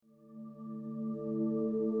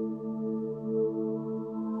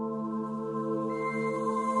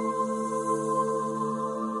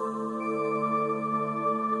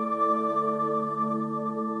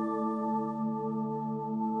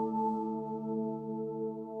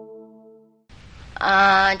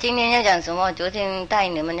今天要讲什么？昨天带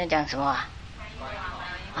你们要讲什么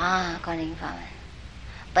观灵法门。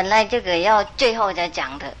本来这个要最后再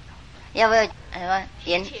讲的，要不要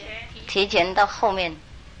提前到后面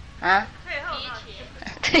啊？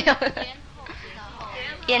退后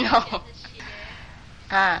延后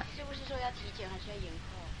啊？是不是说要提前还是要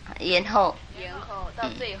延后？延后到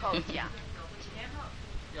最后讲。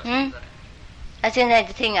现在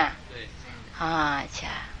听啊？对。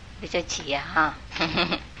比较急哈。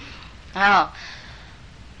好，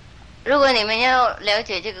如果你们要了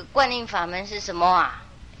解这个观音法门是什么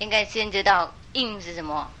应该先知道印是什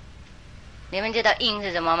么。你们知道印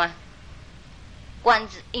是什么吗？观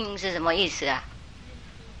之印是什么意思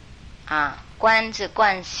观是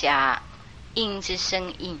观察，印是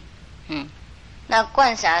生印。那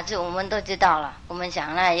观察是我们都知道了，我们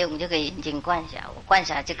想用这个眼睛观察，我观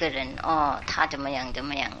察这个人他怎么样，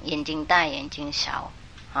眼睛大眼睛小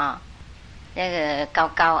那个高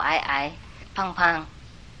高矮矮胖胖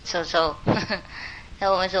瘦瘦那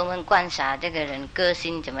我们说我们观察这个人个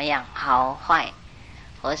性怎么样，好坏，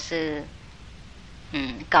或是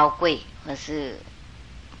高贵或是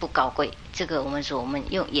不高贵，这个我们说我们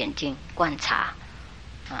用眼睛观察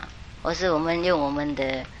或是我们用我们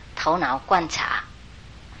的头脑观察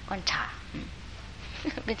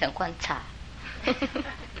变成观察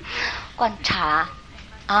观察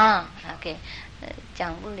OK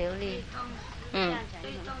讲不流利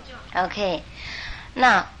OK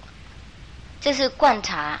那这是观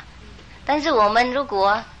察。但是我们如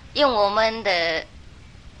果用我们的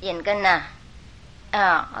眼根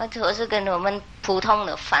或是跟我们普通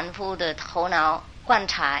的凡夫的头脑观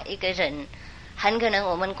察一个人，很可能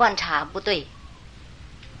我们观察不对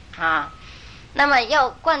那么要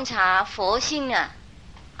观察佛性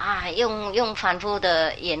用凡夫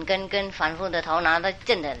的眼根跟凡夫的头脑，那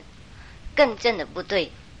真的不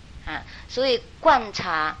对所以观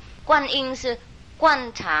音是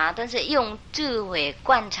观察，但是用智慧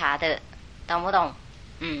观察的，懂不懂？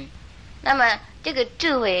那么这个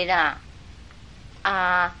智慧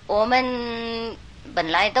我们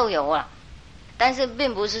本来都有了，但是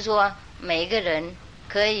并不是说每一个人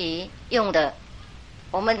可以用的。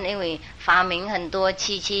我们因为发明很多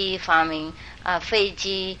机器，发明飞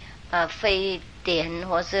机飞碟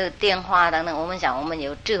或是电话等等，我们想我们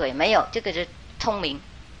有智慧没有？这个是聪明，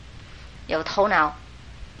有头脑，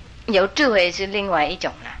有智慧是另外一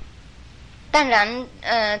种了。当然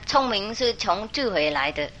聪明是从智慧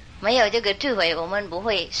来的，没有这个智慧我们不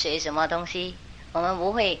会学什么东西，我们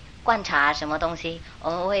不会观察什么东西，我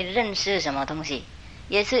们会认识什么东西，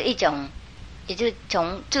也是一种，也就是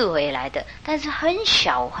从智慧来的，但是很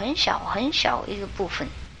小很小很小一个部分。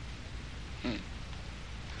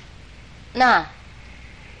那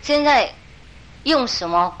现在用什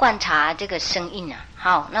么观察这个声音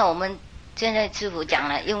好，那我们现在师父讲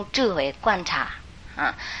了，用智慧观察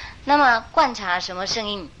那么观察什么声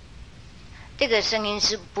音？这个声音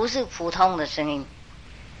是不是普通的声音？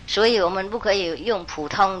所以我们不可以用普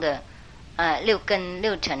通的六根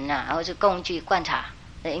六尘或是工具观察，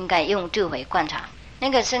应该用智慧观察。那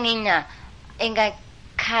个声音应该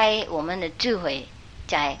开我们的智慧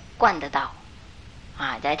才观得到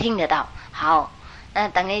才听得到。好，那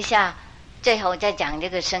等一下最后再讲这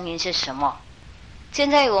个声音是什么。现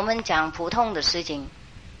在我们讲普通的事情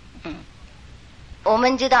我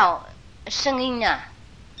们知道声音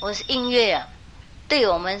或是音乐对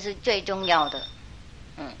我们是最重要的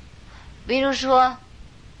比如说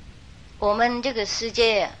我们这个世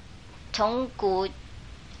界从古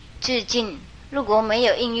至今，如果没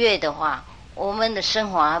有音乐的话，我们的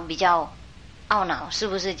生活比较懊恼，是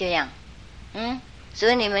不是这样？所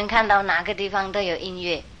以你们看到哪个地方都有音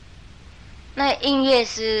乐。那音乐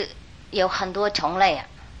是有很多种类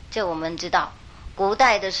这我们知道。古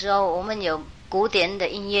代的时候我们有古典的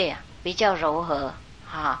音乐比较柔和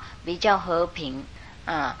比较和平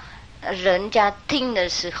人家听的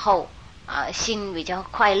时候心比较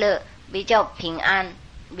快乐，比较平安，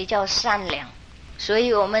比较善良。所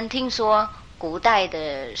以我们听说古代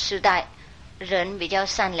的时代人比较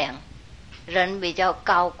善良，人比较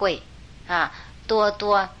高贵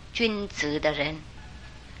多君子的人。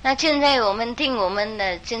那现在我们听我们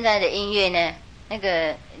的现在的音乐呢，那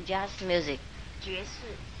个 jazz music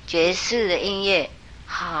爵士的音乐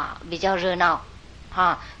比较热闹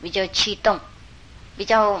比较激动，比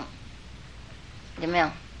较怎么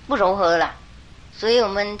样，不柔和了。所以我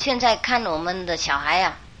们现在看我们的小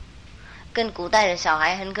孩跟古代的小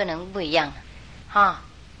孩很可能不一样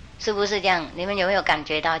是不是这样？你们有没有感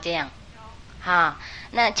觉到这样？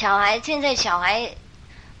那现在小孩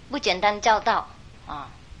不简单教导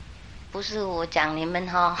不是我讲你们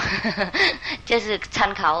哈，就是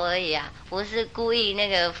参考而已啊，不是故意那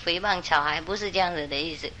个诽谤小孩，不是这样子的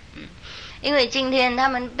意思。因为今天他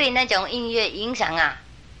们被那种音乐影响啊，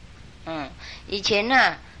以前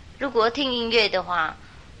啊，如果听音乐的话，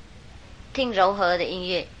听柔和的音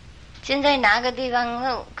乐，现在哪个地方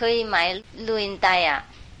都可以买录音带啊，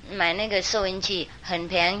买那个收音机很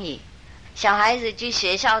便宜。小孩子去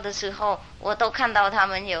学校的时候，我都看到他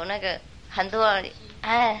们有那个很多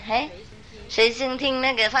随身听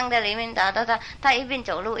那个放在里面打，他一边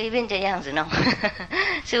走路一边这样子弄，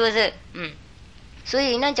是不是？所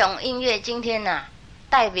以那种音乐今天啊，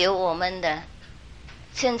代表我们的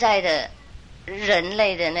现在的人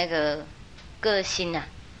类的那个个性啊，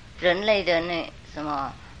人类的那什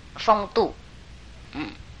么风度，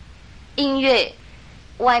音乐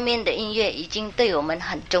外面的音乐已经对我们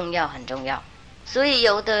很重要很重要。所以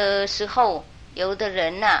有的时候有的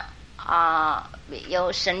人呐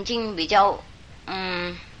有神经比较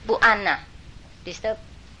不安呐，disturb，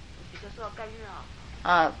 比较受干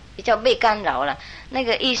扰比较被干扰了。那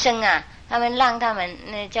个医生啊，他们让他们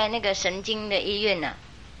在那个神经的医院啊，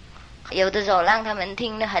有的时候让他们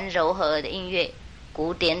听很柔和的音乐，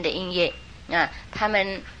古典的音乐啊，他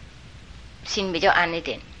们心比较安一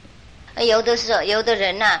点。有的时候有的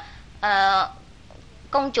人啊，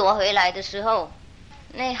工作回来的时候，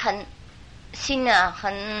那心啊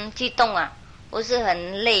很激动啊，或是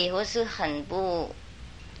很累，或是很不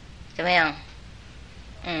怎么样，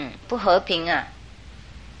不和平啊。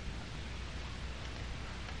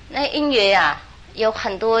那音乐啊有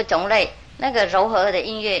很多种类，那个柔和的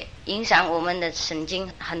音乐影响我们的神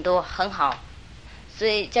经很多，很好。所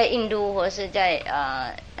以在印度或是在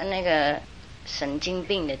那个神经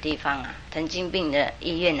病的地方啊，神经病的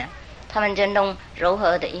医院啊，他们就弄柔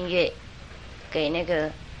和的音乐给那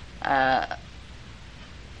个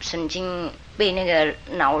神经被那个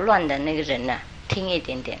脑乱的那个人啊听一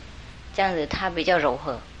点点，这样子他比较柔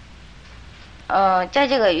和。在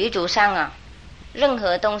这个宇宙上啊，任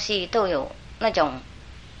何东西都有那种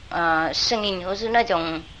声音或是那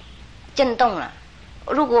种震动了。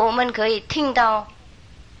如果我们可以听到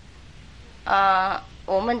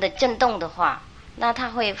我们的震动的话，那它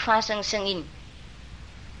会发生声音。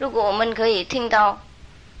如果我们可以听到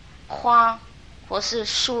花或是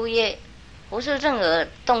树叶或是任何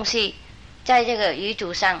东西在这个宇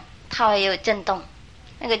宙上，它会有震动，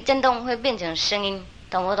那个震动会变成声音，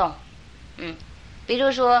懂不懂？比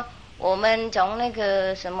如说我们从那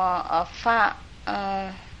个什么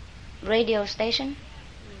radio station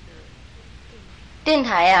电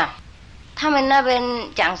台啊，他们那边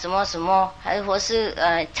讲什么什么，还或是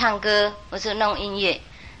唱歌或是弄音乐，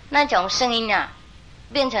那种声音啊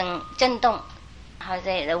变成震动，好像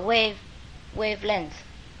the wavelength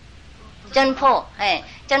震波，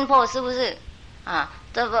震波是不是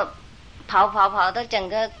这个跑到整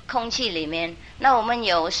个空气里面？那我们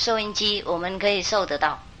有收音机，我们可以收得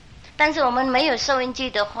到。但是我们没有收音机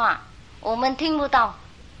的话，我们听不到。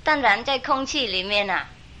当然在空气里面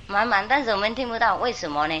满满，但是我们听不到，为什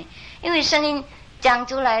么呢？因为声音讲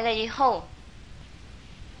出来了以后，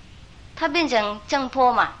它变成震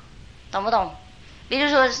波嘛，懂不懂？比如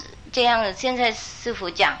说这样，现在师父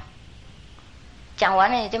讲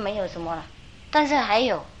完了也就没有什么了。但是还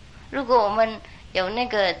有，如果我们有那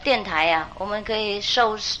个电台啊，我们可以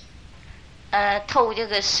透这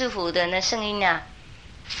个师父的那声音啊，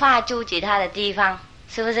发出其他的地方，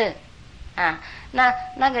是不是？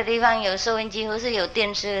那个地方有收音机或是有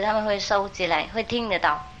电视，他们会收起来，会听得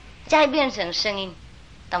到，再变成声音，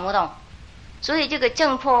懂不懂？所以这个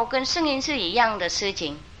震波跟声音是一样的事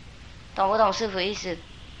情，懂不懂师父意思？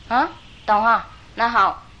懂哈？那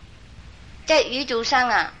好，在宇宙上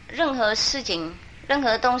啊，任何事情任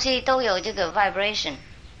何东西都有这个 vibration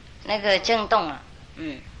那个震动啊，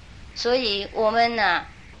所以我们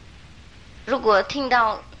如果听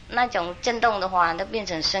到那种震动的话，都变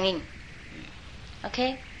成声音。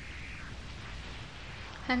OK，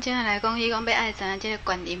 咱今仔来讲，伊讲要爱知影这个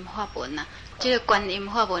观音法门啊，这个观音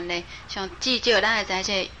法门呢，上至少咱会知影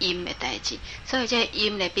这个音的代志。所以这个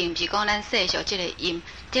音呢，并不是讲咱世俗这个音，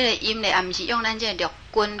这个音呢，也毋是用咱这个六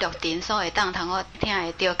根六尘所会当通好听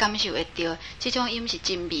会到、感受会到。这种音是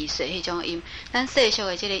真美术，迄种音。咱世俗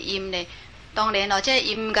的这个音呢，当然咯，这个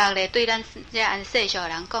音乐咧，对咱这按世俗的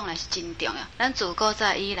人讲也是真重要。咱自古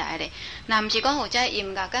早以来咧，若毋是讲有这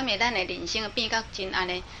音乐，敢会咱的人生变甲真安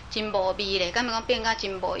尼真无味咧？敢会讲变甲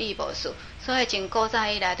真无意无事？所以真古早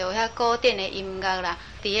以来，就有遐古典的音乐啦，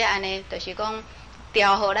伫咧安尼，就是讲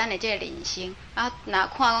调和咱的这个人生。若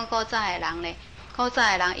看讲古早的人咧，古早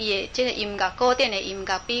的人伊的即个音乐，古典的音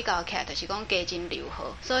乐比较起来，就是讲加真柔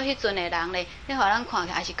和，所以迄阵的人咧，你互咱看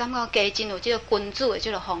起来也是感觉加真有即个君主的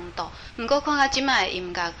即个风度。毋过看到即摆的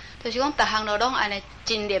音乐，就是讲逐项都拢安尼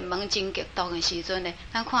真热门、真激动的时阵咧，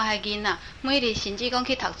咱看迄囡仔，每日甚至讲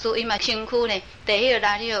去读书，伊嘛身躯咧，第迄个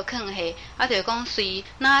垃圾就囥下，啊，就是讲随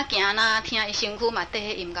哪行哪听，伊身躯嘛缀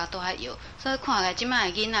迄音乐都还摇，所以看起来即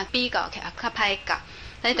摆的囡仔比较起来较歹教。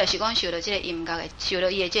咱就是讲受到即个音乐的，受到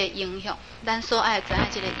伊的即个影响，咱所爱知影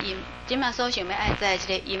即个音，即马所想要爱知的即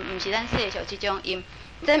个音，毋是咱世俗即种音，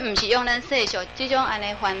这毋是用咱世俗即种安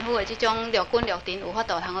尼凡夫的即种六根六尘有法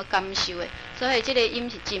度通去感受的，所以即个音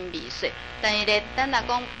是真美术。但是咧，咱若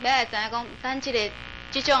讲要爱知影讲，咱即个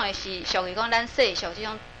即种的是属于讲咱世俗即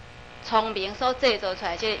种聪明所制造出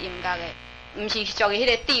来即个音乐的。毋是属于迄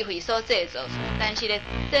个智慧所制造，但是咧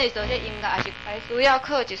制造这音乐也是还需要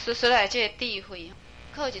靠一丝丝的即个智慧。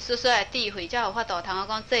靠一丝丝的智慧，才有法度通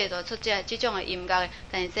讲制造出即种的音乐的，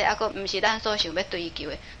但是这还阁毋是咱所想要追求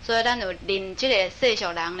的，所以咱就认即个世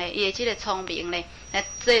俗人咧，伊的即个聪明咧，来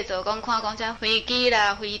制造讲看讲这飞机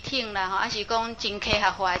啦、飞艇啦，吼，还是讲真科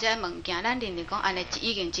学化的这物件，咱认为讲安尼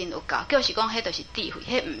已经真有够，就是讲迄就是智慧，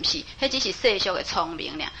迄毋是，迄只是世俗的聪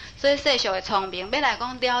明俩。所以世俗的聪明要来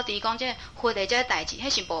讲了知讲这佛的这代志，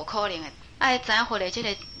迄是无可能的。爱知影佛的这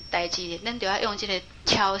个代志，咱就要用即个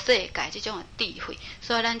超世界即种的智慧，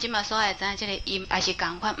所以咱即马所爱知影即个音也是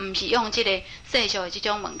共款，毋是用即个世俗的即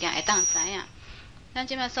种物件会当知影。咱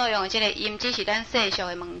即马所用的即个音，只是咱世俗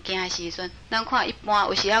的物件的时阵，咱看一般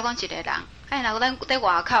有时啊讲一个人，若咱在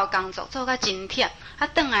外口工作做甲真忝，啊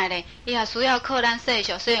转来咧，伊也需要靠咱世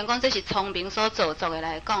俗，虽然讲这是聪明所造作的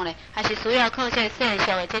来讲咧，还是需要靠这个世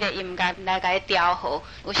俗的即个音乐来甲伊调和。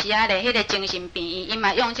有时啊咧，迄个精神病院，伊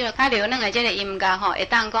嘛用即个较柔软的即个音乐吼，会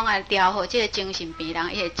当讲来调和即个精神病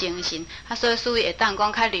人伊的精神，啊所以会当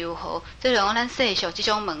讲较柔和。即是讲咱世俗即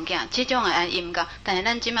种物件，即种的音乐，但是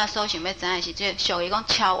咱即马所想要知影是即属于讲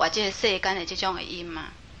超越即个世间的即种的音嘛。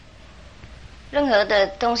任何的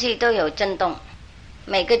东西都有震动，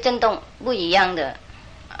每个震动不一样的，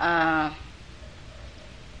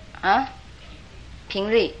频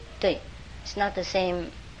率，对 ，it's not the same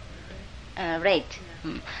rate，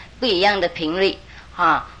 不一样的频率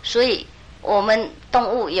所以我们动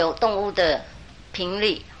物有动物的频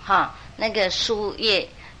率那个树叶，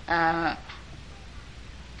那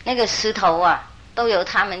个石头都有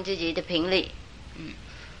他们自己的频率，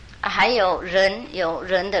还有人有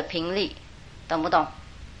人的频率。懂不懂？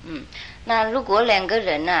那如果两个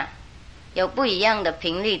人有不一样的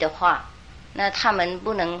频率的话，那他们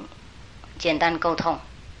不能简单沟通。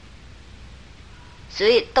所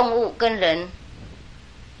以动物跟人，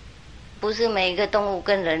不是每一个动物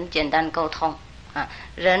跟人简单沟通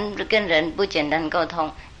人跟人不简单沟通，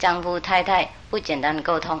丈夫太太不简单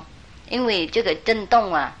沟通，因为这个震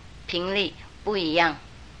动频率不一样，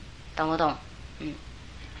懂不懂？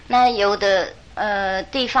那有的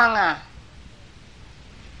地方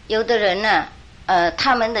有的人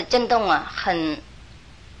他们的震动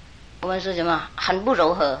我们说什么很不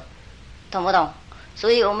柔和，懂不懂？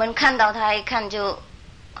所以我们看到他一看就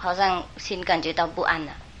好像心感觉到不安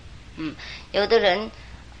了。有的人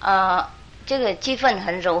这个气氛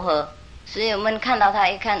很柔和，所以我们看到他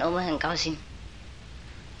一看我们很高兴。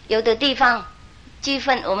有的地方气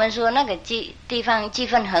氛，我们说那个地方气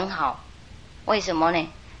氛很好，为什么呢？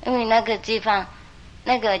因为那个地方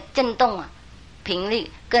那个震动频率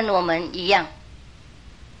跟我们一样，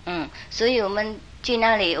所以我们去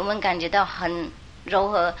那里，我们感觉到很柔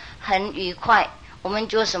和，很愉快，我们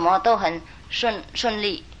做什么都很顺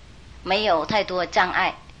利，没有太多障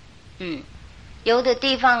碍。有的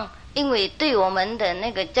地方因为对我们的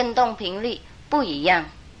那个震动频率不一样，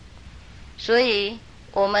所以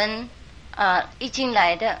我们一进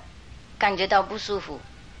来的感觉到不舒服。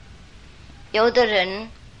有的人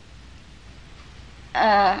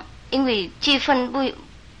因为气氛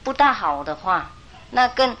不大好的话，那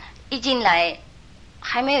跟一进来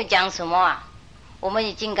还没有讲什么我们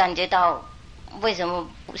已经感觉到为什么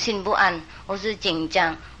心不安，或是紧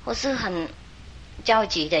张，或是很焦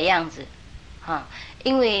急的样子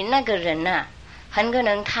因为那个人很可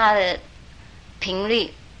能他的频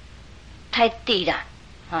率太低了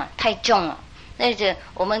太重了，那就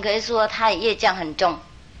我们可以说他业障很重，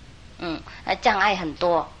障碍很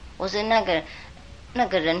多，或是那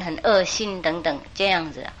个人很恶心等等这样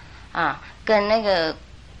子跟那个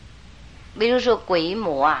比如说鬼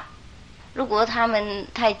魔如果他们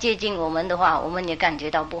太接近我们的话，我们也感觉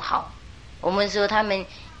到不好。我们说他们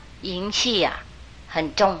阴气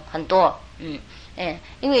很重很多，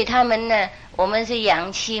因为他们呢，我们是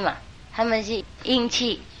阳气嘛，他们是阴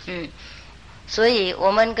气，所以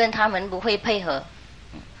我们跟他们不会配合。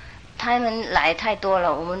他们来太多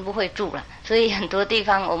了，我们不会住了，所以很多地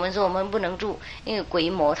方我们说我们不能住，因为鬼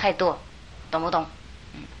魔太多，懂不懂？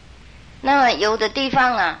那么有的地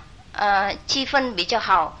方啊，气氛比较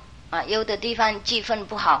好啊，有的地方气氛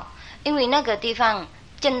不好，因为那个地方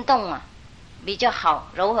震动啊比较好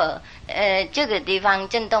柔和，这个地方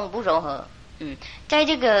震动不柔和，在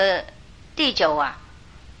这个地球啊，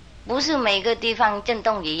不是每个地方震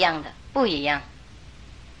动一样的，不一样，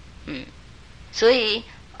所以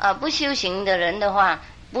不修行的人的话，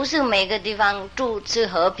不是每个地方住是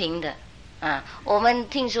和平的啊。我们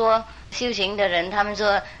听说修行的人，他们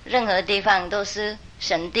说任何地方都是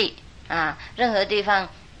神地啊，任何地方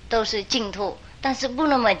都是净土，但是不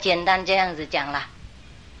那么简单这样子讲啦，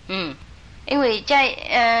因为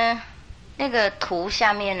在那个土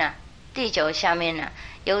下面呢，地球下面呢，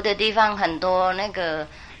有的地方很多那个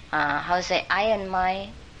how to say iron mine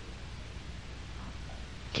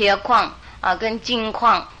铁矿啊，跟金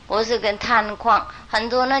矿或是跟碳矿，很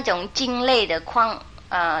多那种金类的矿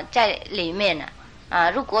在里面呢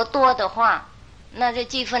如果多的话，那就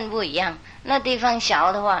气氛不一样；那地方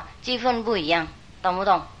小的话，气氛不一样，懂不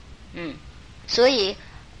懂？所以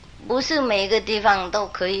不是每个地方都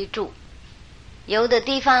可以住，有的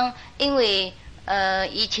地方因为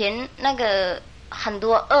以前那个很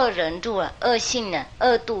多恶人住了，恶性的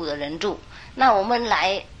恶度的人住，那我们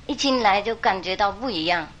一进来就感觉到不一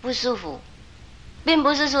样，不舒服，并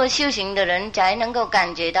不是说修行的人才能够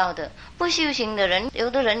感觉到的，不修行的人，有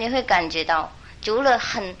的人也会感觉到，除了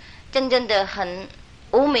真正的很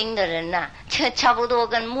无名的人就差不多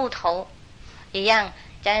跟木头一样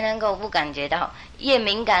才能够不感觉到，越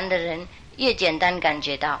敏感的人越简单感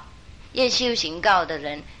觉到，越修行高的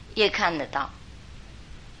人越看得到，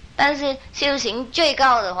但是修行最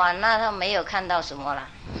高的话，那他没有看到什么了，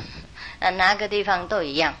哪个地方都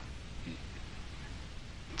一样。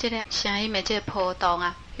这个声音的这个波动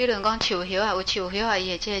啊，比如讲树叶有树叶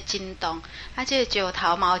伊的这个震动，这个石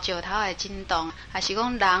头嘛有石头的震动，还是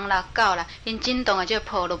讲人啦、狗啦，因震动的这个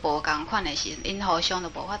波都无共款的时，因互相都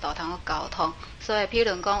无法度通沟通。所以，譬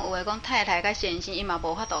如讲有的讲太太甲先生，伊嘛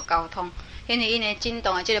无法度沟通，因为因的震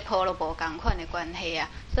动的这个波都无共款的关系啊。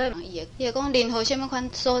所以伊会讲任何什么款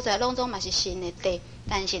所在，拢总嘛是神的地，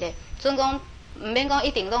但是咧，准讲。毋免讲一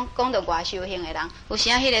定讲到外修行的人，有时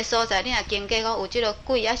迄个所在，你若经过讲有即个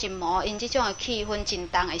鬼还是魔，因即种的气氛真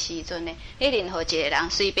重的时阵呢，你任何一个人，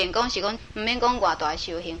随便讲是讲，毋免讲偌大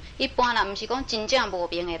修行，一般啦，毋是讲真正无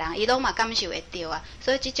明的人，伊拢嘛感受会到啊。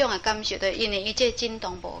所以即种的感受，就因为伊这震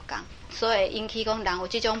动无共，所以引起讲人有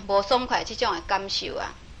即种无爽快即种的感受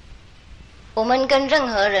啊。我们跟任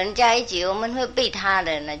何人在一起，我们会被他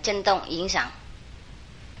的震动影响。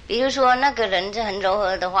比如说那个人是很柔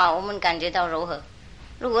和的话，我们感觉到柔和；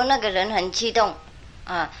如果那个人很激动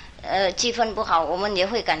气氛不好，我们也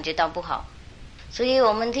会感觉到不好。所以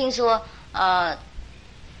我们听说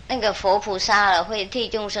那个佛菩萨会替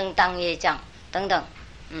众生当业障等等，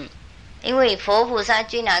因为佛菩萨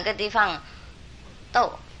去哪个地方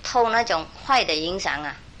都透那种坏的影响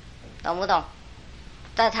懂不懂？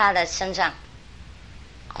在他的身上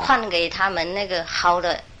换给他们那个好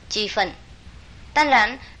的积分。当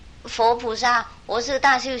然佛菩萨或是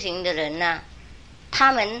大修行的人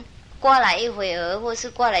他们过来一会儿或是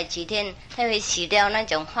过来几天，他会洗掉那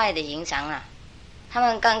种坏的影响他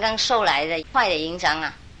们刚刚受来的坏的影响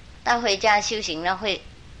到回家修行了会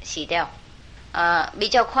洗掉比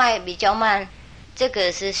较快比较慢，这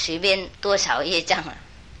个是随便多少业障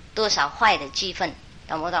多少坏的积分，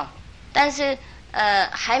懂不懂？但是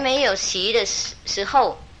还没有洗的时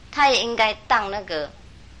候，他也应该当那个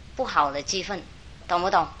不好的积分，懂不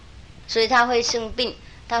懂？所以他会生病，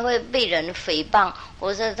他会被人诽谤，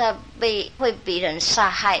或者他会被人杀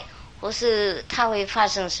害，或是他会发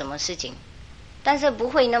生什么事情，但是不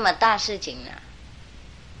会那么大事情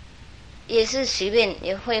也是随便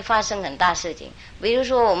也会发生很大事情。比如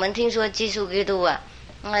说我们听说基督基督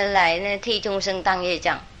来替众生当业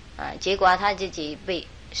障结果他自己被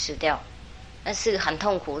死掉，那是很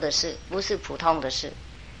痛苦的事，不是普通的事。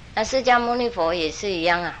那释迦牟尼佛也是一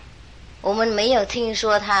样我们没有听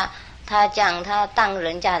说他讲他当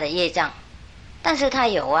人家的业障，但是他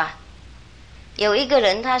有一个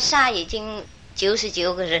人他杀已经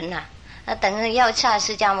99个人他等着要杀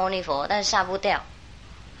释迦牟尼佛，但是杀不掉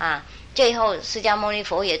最后释迦牟尼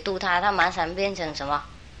佛也度他马上变成什么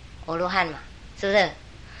阿罗汉嘛，是不是？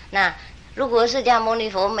那如果释迦牟尼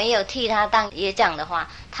佛没有替他当业障的话，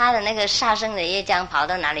他的那个杀生的业障跑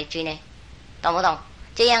到哪里去呢？懂不懂？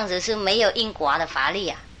这样子是没有因果的法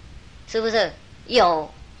力是不是？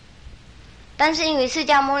有，但是因为释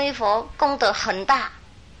迦牟尼佛功德很大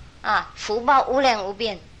福报无量无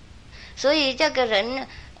边，所以这个人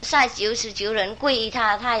99人皈依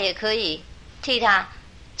他，他也可以替他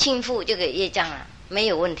倾覆这个业障啊，没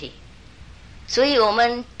有问题。所以我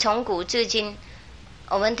们从古至今，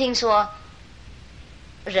我们听说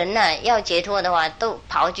人呢要解脱的话，都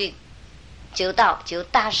跑去求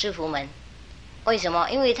大师傅们。为什么？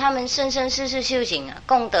因为他们生生世世修行啊，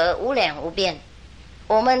功德无量无边。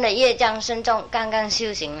我们的业障深重，刚刚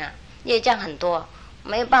修行啊，业障很多，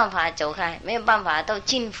没有办法走开，没有办法都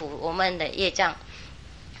尽服我们的业障。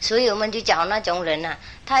所以我们就找那种人啊，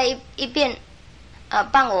他一边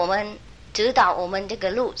帮我们指导我们这个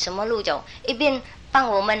路什么路走，一边帮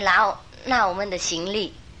我们拿我们的行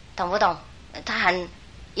李，懂不懂？他很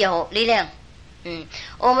有力量。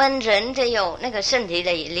我们人就有那个身体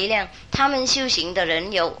的力量，他们修行的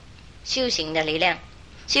人有修行的力量，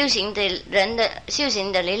修行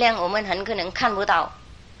的力量我们很可能看不到，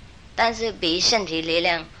但是比身体力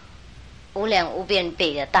量无量无边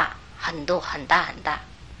倍的大很多，很大很大，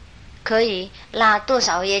可以拉多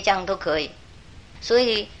少业障都可以。所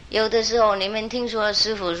以有的时候你们听说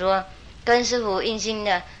师父说，跟师父印心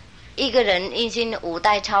的一个人印心5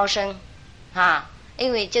代超生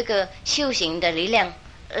因为这个修行的力量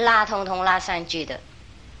通通拉上去的，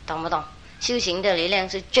懂不懂？修行的力量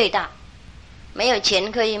是最大，没有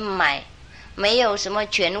钱可以买，没有什么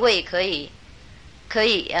权位可以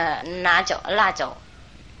拉走。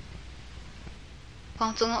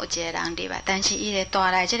讲总有一个人入来，但是伊个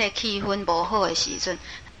带来这个气氛无好的时阵，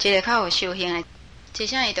一个较有修行的，真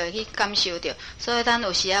正伊就会去感受到。所以咱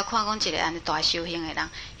有时啊看讲一个安尼大修行的人，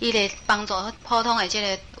伊咧帮助普通的这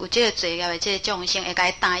个有这个罪业的这个众生，会甲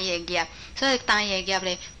伊担伊的业。所以担伊的业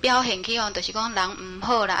咧表现起用，就是讲人唔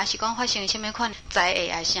好啦，还是讲发生什么款灾厄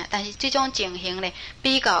啊啥。但是这种情形咧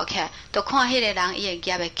比较起来，就看迄个人伊的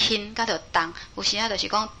业会轻甲着重，有时啊就是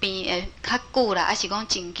讲变会较久啦，还是讲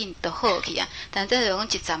真紧就好去啊。但这就讲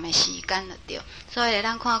一站的时间就对。所以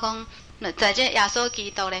咱看讲。在这耶稣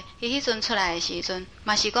基督咧，伊迄阵出来的时阵，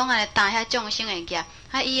嘛是讲安尼担遐众生的业，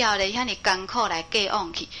以后咧遐尼艰苦来过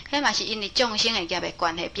往去，迄嘛是因为众生的业的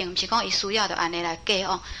关系，并毋是讲伊需要着安尼来过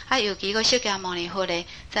往。尤其个释迦牟尼佛咧，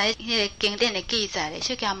在迄个经典的记载咧，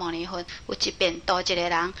释迦牟尼佛有一遍度一个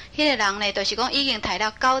人，迄个人咧就是讲已经杀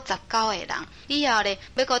了99个人，以后咧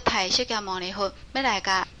要搁杀释迦牟尼佛，要来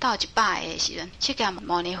甲斗100个时阵，释迦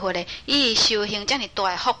牟尼佛咧，伊修行遮尼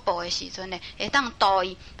大福报的时阵咧，会当度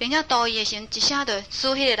伊，并且度伊的时阵，一下就使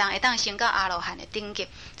迄个人会当升到阿罗汉的等级。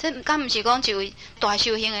这敢毋是讲一位大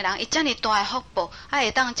修行的人，伊遮尼大的福报，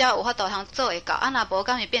会当才有法度通做会到。若无，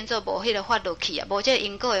敢是变做无迄个法律去啊？无这个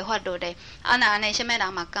因果的法律咧。若安尼，什么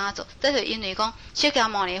人嘛敢做？这就因为讲释迦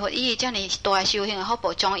牟尼佛伊遮尼大修行的福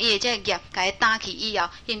报，将伊的这个业甲伊担去以后，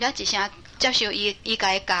因了一声接受伊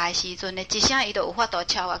甲伊教的时阵咧，一声伊就有法度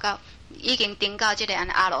超越到。已经登到这个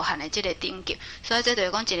阿罗汉的这个等级，所以这就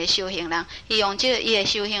是讲一个修行人，伊用这个伊的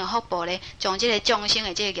修行的福报咧，将这个众生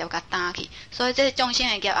的这个业甲担去，所以这个众生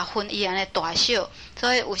的业也分伊安尼大小，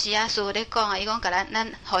所以有时啊，师父咧讲啊，伊讲甲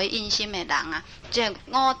咱互伊印心的人啊，这个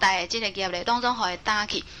5代的这个业咧，当中互伊担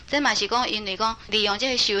去，这嘛是讲因为讲利用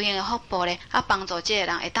这个修行的福报咧，帮助这个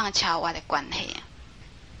人会当超越的关系啊。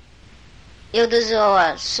有的时候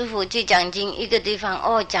啊，师父去讲经，一个地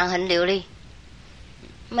方讲很流利。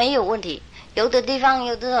没有问题，有的地方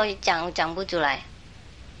有的时候讲不出来，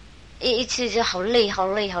一次就好累，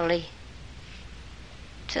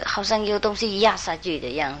这好像有东西压下去的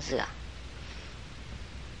样子啊。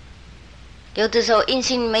有的时候印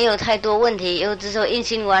心没有太多问题，有的时候印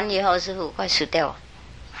心完以后，师父快死掉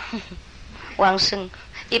了，往生，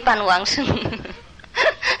一半往生，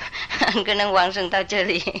可能往生到这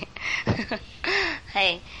里，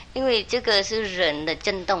因为这个是人的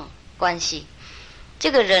震动关系。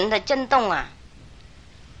这个人的震动啊，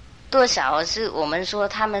多少是我们说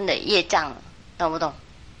他们的业障，懂不懂？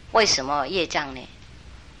为什么业障呢？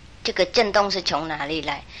这个震动是从哪里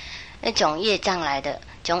来？那从业障来的，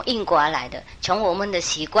从因果来的，从我们的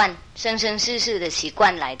习惯，生生世世的习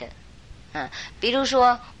惯来的。比如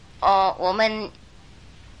说，我们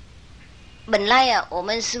本来啊，我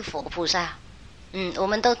们是佛菩萨，我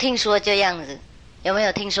们都听说这样子，有没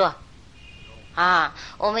有听说？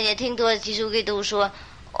我们也听多基督基督说，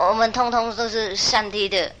我们通通都是上帝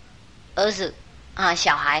的儿子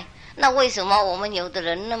小孩。那为什么我们有的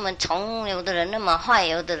人那么穷，有的人那么坏，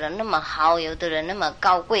有的人那么好，有的人那么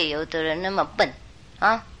高贵，有的人那么笨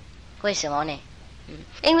为什么呢？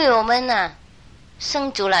因为我们呢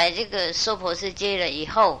生出来这个娑婆世界了以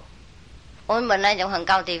后，我们本来就很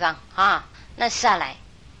高的地方那下来，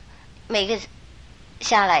每个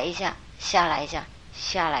下来一下，下来一下，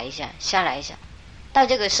下来一下，下来一下，到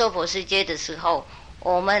这个娑婆世界的时候，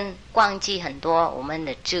我们忘记很多我们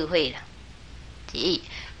的智慧了。第一，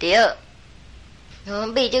第二，我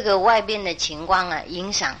们被这个外边的情况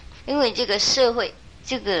影响，因为这个社会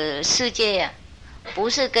这个世界不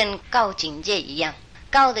是跟高境界一样，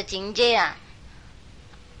高的境界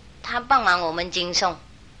它帮忙我们经诵，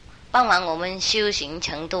帮忙我们修行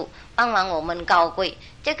程度，帮忙我们高贵。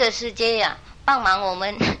这个世界帮忙我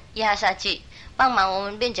们压下去，帮忙我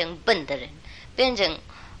们变成笨的人，变成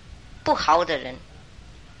不好的人。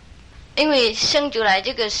因为生出来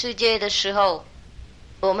这个世界的时候，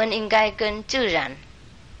我们应该跟自然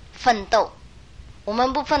奋斗，我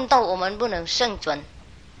们不奋斗我们不能生存，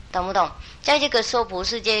懂不懂？在这个娑婆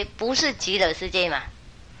世界不是极乐世界嘛，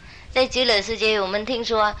在极乐世界我们听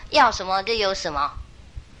说要什么就有什么，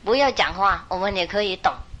不要讲话我们也可以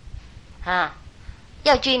懂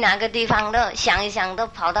要去哪个地方都想一想都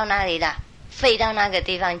跑到那里了，飞到那个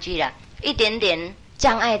地方去了，一点点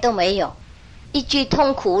障碍都没有，一句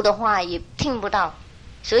痛苦的话也听不到，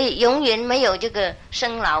所以永远没有这个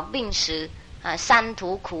生老病死三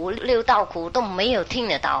途苦六道苦都没有听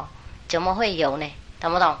得到，怎么会有呢？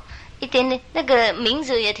懂不懂？一点点那个名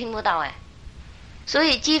字也听不到所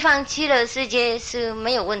以西方极乐世界是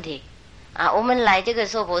没有问题我们来这个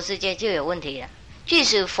娑婆世界就有问题了，即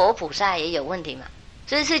使佛菩萨也有问题嘛。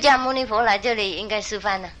所以释迦牟尼佛来这里应该吃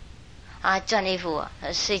饭穿衣服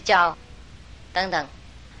睡觉等等，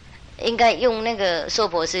应该用那个娑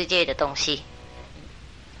婆世界的东西。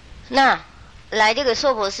那来这个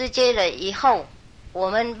娑婆世界了以后，我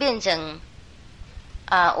们变成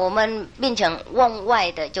往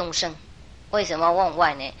外的众生。为什么往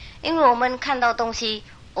外呢？因为我们看到东西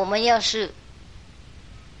我们要是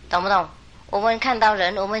懂不懂？我们看到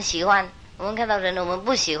人我们喜欢，我们看到人我们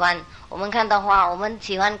不喜欢，我们看到花我们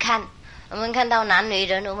喜欢看，我们看到男女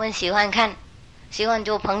人我们喜欢看，喜欢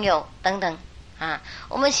做朋友等等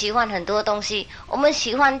我们喜欢很多东西，我们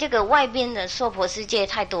喜欢这个外边的娑婆世界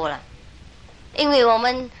太多了。因为我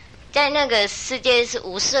们在那个世界是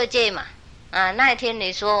无色界嘛那一天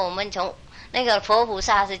你说我们从那个佛菩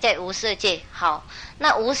萨是在无色界，好，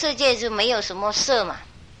那无色界是没有什么色嘛，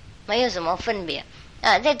没有什么分别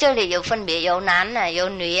在这里有分别，有男有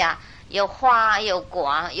女有花有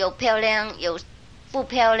果，有漂亮有不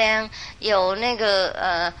漂亮，有那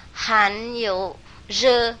个寒有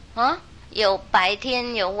热有白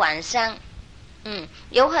天有晚上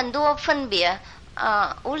有很多分别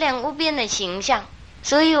无量无边的形象。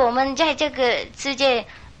所以我们在这个世界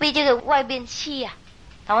被这个外边吸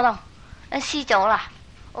懂不懂？吸走了，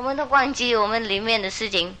我们都忘记我们里面的事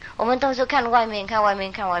情，我们都是看外面看外面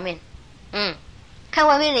看外面看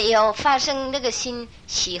外面以后发生那个心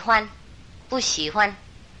喜欢不喜欢，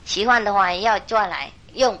喜欢的话要抓来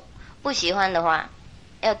用，不喜欢的话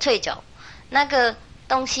要退走。那个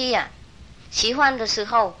东西喜欢的时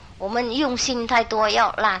候我们用心太多要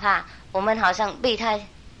拉它，我们好像被它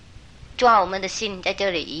抓我们的心在这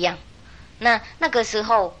里一样。那个时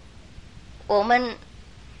候我们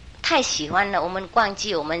太喜欢了，我们忘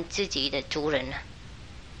记我们自己的主人了。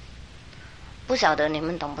不晓得你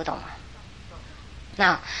们懂不懂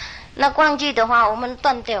那忘记的话我们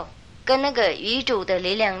断掉，跟那个宇宙的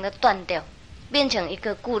力量的断掉，变成一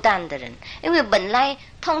个孤单的人。因为本来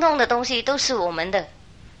通通的东西都是我们的，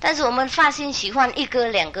但是我们发心喜欢一个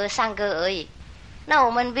两个三个而已，那我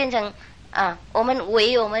们变成我们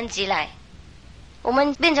为我们己来，我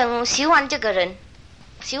们变成喜欢这个人，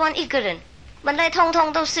喜欢一个人，本来通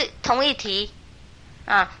通都是同一体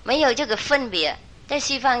没有这个分别。在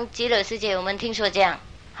西方极乐世界我们听说这样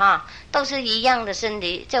都是一样的身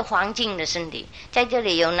体，这黄金的身体，在这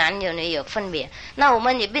里有男有女有分别，那我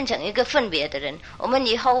们也变成一个分别的人。我们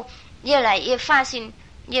以后越来越发心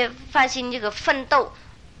这个奋斗，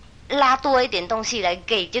拉多一点东西来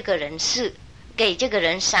给这个人试，给这个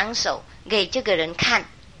人赏手，给这个人看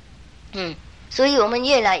所以我们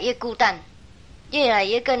越来越孤单，越来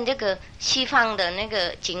越跟这个西方的那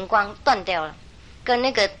个情况断掉了，跟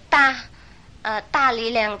那个大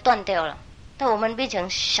力量断掉了，那我们变成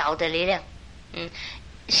小的力量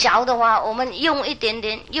小的话我们用一点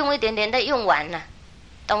点的用完了，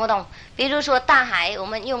懂不懂？比如说大海我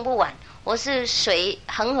们用不完，我是水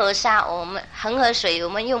恒河沙，我们恒河水我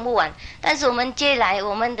们用不完，但是我们接来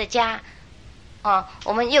我们的家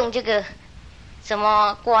我们用这个什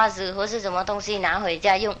么瓜子或是什么东西拿回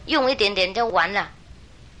家用一点点就完了，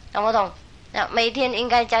懂不懂？每天应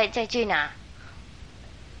该再去拿。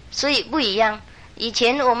所以不一样，以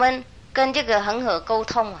前我们跟这个恒河沟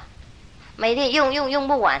通每天用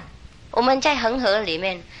不完，我们在恒河里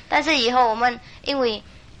面，但是以后我们因为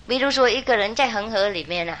比如说一个人在恒河里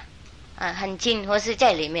面很近或是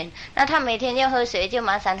在里面，那他每天要喝水就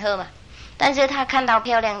马上喝嘛，但是他看到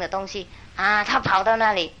漂亮的东西他跑到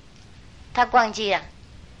那里，他忘记了，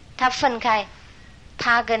他分开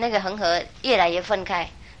他跟那个恒河越来越分开，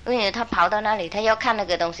因为他跑到那里，他要看那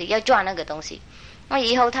个东西，要抓那个东西。那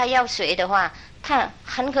以后他要水的话，他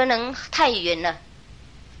很可能太远了，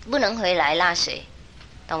不能回来拉水，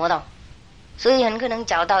懂不懂？所以很可能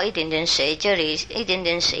找到一点点水这里，一点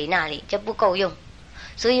点水那里就不够用。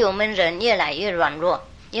所以我们人越来越软弱，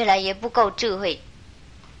越来越不够智慧。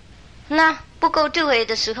那不够智慧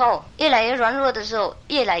的时候，越来越软弱的时候，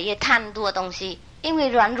越来越贪多东西，因为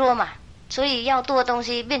软弱嘛，所以要多东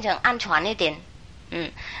西变成安全一点。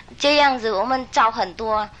这样子我们找很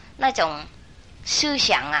多那种思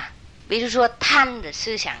想啊，比如说贪的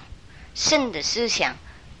思想、胜的思想、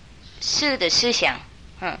势的思想。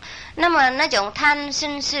那么那种贪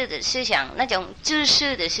生世的思想，那种知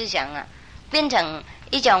识的思想啊，变成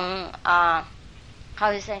一种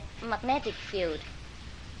how to say magnetic field.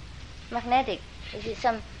 Magnetic is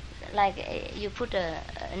some like you put a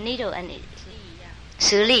needle and it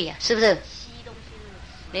实力啊，是不是？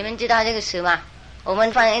你们知道这个词吗？我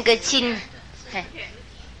们放一个金，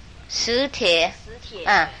磁铁，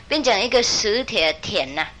变成一个磁铁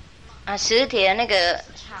舔呐，磁铁那个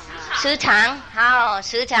磁场，好，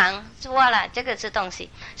磁场错了，这个是东西，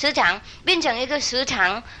磁场变成一个磁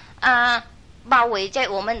场包围在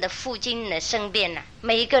我们的附近的身边呐，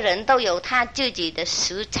每一个人都有他自己的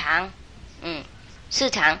磁场，市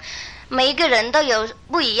场，每一个人都有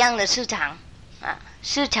不一样的市场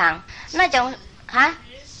市场那种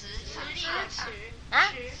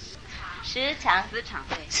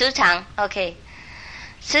磁场 OK，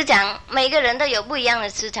 磁场每个人都有不一样的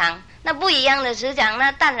磁场，那不一样的磁场，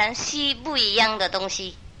那当然吸不一样的东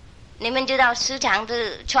西。你们知道磁场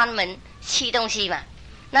是专门吸东西嘛？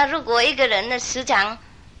那如果一个人的磁场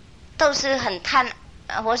都是很贪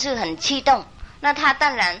或是很激动，那他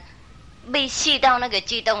当然被吸到那个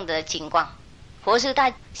激动的情况，或是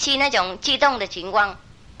他吸那种激动的情况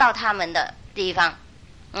到他们的地方。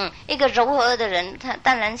一个柔和的人，他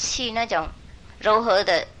当然吸那种柔和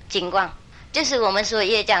的情况，这是我们说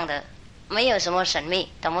业障的，没有什么神秘，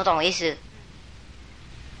懂不懂意思？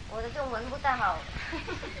我的中文不大好，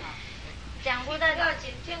讲不太懂，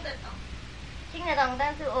听得懂，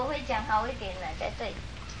但是我会讲好一点了才对。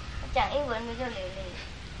讲英文就流利，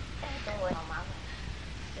讲中文好麻烦。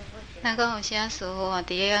咱讲有时啊，师傅伫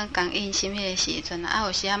咧讲印心迄个时阵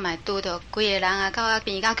有时啊，嘛拄着规个人到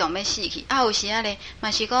边到强要死去。有时啊咧，嘛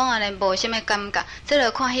是讲无啥物感觉。这着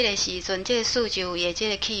看迄个时阵，这个四周围的这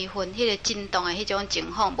个气氛，迄个震动的迄种情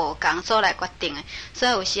况无共所来决定的。所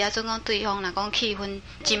以有时啊，总讲对方若讲气氛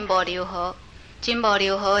真无柔和。真无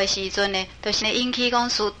柔和的时阵呢，就是引起讲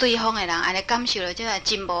对方的人安尼感受到这个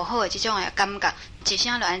真无好的这种的感觉，一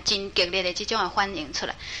声就安真激烈的这种的反应出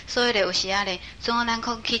来。所以咧有时啊咧，总讲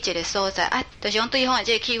咱去一个所在就是讲对方的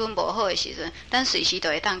这个气氛无好的时阵，咱随时都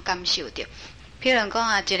会当感受到。譬如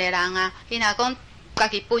讲一个人伊若讲家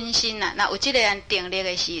己本身若有这个定力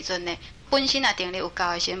的时阵呢。本身定力有够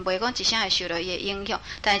的时，袂讲一声会受到伊的影响，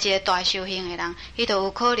但是一个大修行的人，伊就有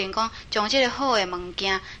可能讲将这个好的物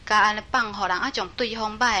件，甲安尼放互人，将对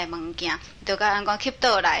方歹的物件，就甲人讲吸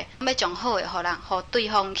倒来，要将好的互人，互对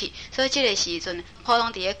方去。所以这个时阵，普通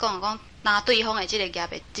伫咧讲拿对方的这个业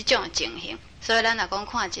的这种的情形。所以咱若讲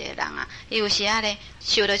看一个人伊有时咧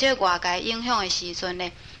受到这个外界影响的时阵咧。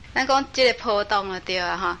咱讲这个波动就对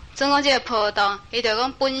啊总讲这个波动，伊就讲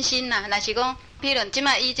本身若是讲。譬如即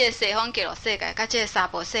摆以这个西方极乐世界甲这个娑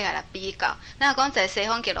婆世界来比较，咱讲在西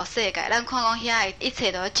方极乐世界，咱看讲遐的一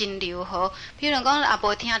切都真柔和。譬如讲也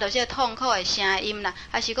无听到这个痛苦的声音啦，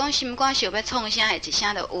还是讲心肝想要创啥的一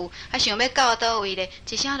声就有，想要到倒位咧，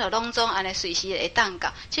一声就拢总安尼随时会当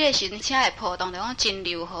到。这个时阵车的波动就讲真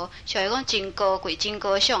柔和，像讲真高贵、真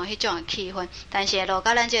高尚迄种的气氛。但是落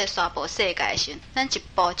到咱这个娑婆世界的时阵，咱一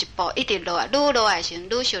步一步一直落来，愈落来的时阵，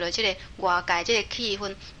愈受到这个外界这个气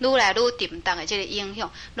氛愈来愈沉重的。这个影响，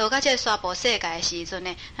落到这个娑婆世界的时阵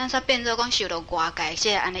呢，咱煞变做讲受到外界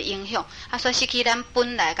这个安尼影响，煞失去咱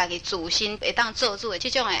本来家己自身会当做主的这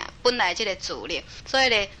种的本来这个自力，所以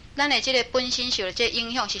咧，咱的这个本身受到这个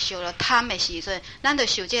影响是受到贪的时阵，咱就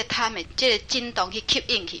受这个贪的这个震动去吸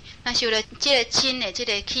引去。那受到这个真的这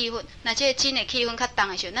个气氛，那这个真的气氛较重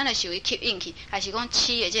的时候，咱就受伊吸引去，还是讲痴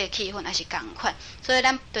的这个气氛，还是共款。所以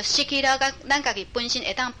咱就失去了咱家己本身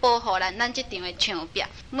会当保护咱这场的墙壁。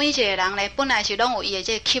每一个人咧，本来是拢有伊的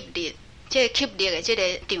这个吸力。这个吸力的这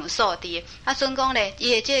个场所伫阵讲咧，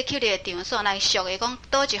伊的这个吸力的场所，若属于讲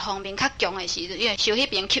倒一方面较强的时阵，因为受迄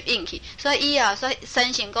边吸引去，所以以后所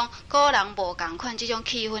产生讲个人无共款这种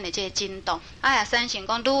气氛的这个震动，也产生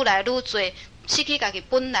讲愈来愈多。失去家己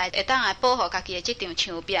本来会当来保护家己的这场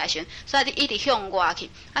墙壁的时阵，所以你一直向外去，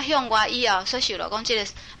向外以后所受到讲这个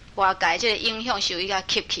外界即个影响受伊甲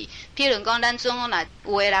吸去。譬如讲，咱总若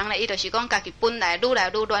有个人咧，伊就是讲家己本来愈来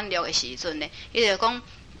愈软弱的时阵咧，伊就讲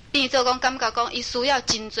变做讲感觉讲，伊需要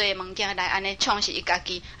真侪物件来安尼充实伊家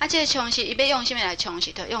己。啊，即个充实，伊要用啥物来充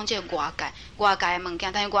实？着用即个外界的物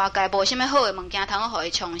件，但是外界无啥物好的物件通互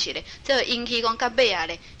伊充实咧，这会引起讲到尾啊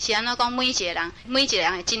咧，是安怎讲？每一个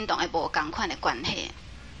人的震动会无共款的关系。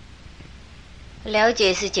了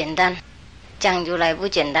解是简单，讲出来不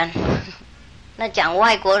简单。那讲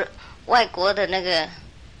外国的那个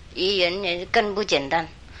语言也更不简单。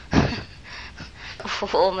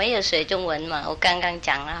我没有学中文嘛，我刚刚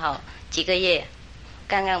讲了好几个月，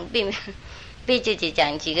刚刚逼自己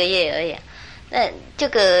讲几个月而已。那这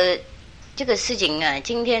个事情啊，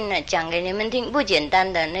今天呢讲给你们听不简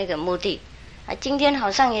单的那个目的啊，今天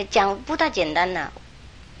好像也讲不大简单了。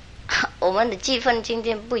我们的气氛今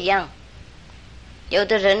天不一样，有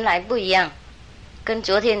的人来不一样，跟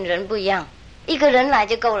昨天人不一样。一个人来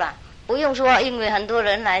就够了，不用说因为很多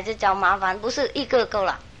人来就找麻烦，不是一个够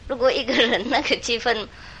了。如果一个人那个气氛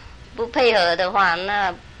不配合的话，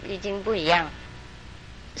那已经不一样。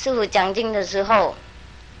师父讲经的时候，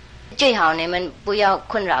最好你们不要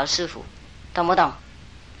困扰师父，懂不懂？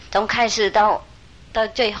从开始到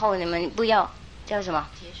最后，你们不要叫什么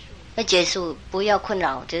结束，不要困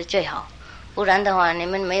扰，这是最好。不然的话，你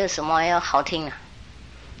们没有什么要好听啊，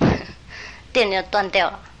电要断掉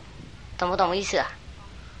了，懂不懂意思啊？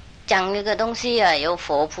讲那个东西啊，有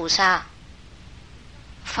佛菩萨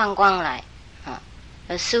放光来啊，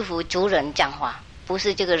师父主人讲话，不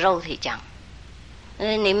是这个肉体讲。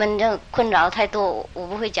你们这困扰太多，我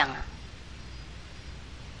不会讲了。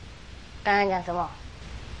刚才讲什么？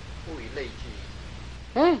物以类聚。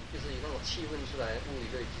就是有那种气氛出来，物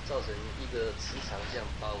以类聚，造成一个磁场这样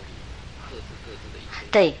包围各自的一切。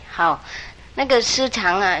对，好，那个磁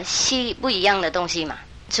场啊，吸不一样的东西嘛，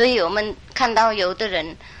所以我们看到有的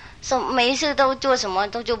人说每一次都做什么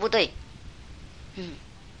都做不对。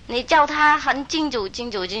你叫他很清楚，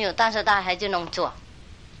但是他还是弄错。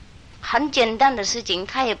很简单的事情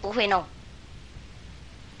他也不会弄，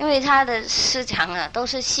因为他的思想啊都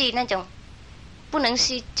是吸那种不能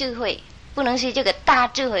吸智慧，不能吸这个大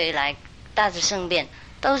智慧来大的生变，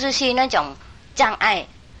都是吸那种障碍，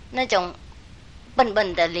那种笨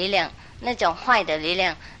笨的力量，那种坏的力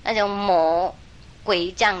量，那种魔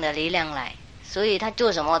鬼障的力量来，所以他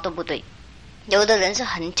做什么都不对。有的人是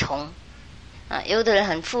很穷啊，有的人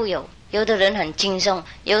很富有，有的人很轻松，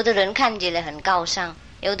有的人看起来很高尚，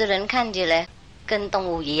有的人看起来跟动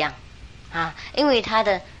物一样啊，因为他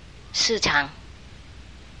的市场，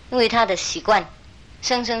因为他的习惯，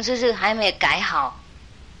生生世世还没有改好，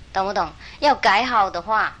懂不懂？要改好的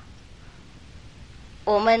话，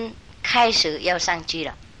我们开始要上去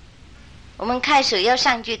了。我们开始要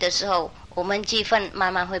上去的时候，我们气氛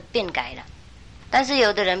慢慢会变改了。但是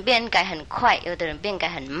有的人变改很快，有的人变改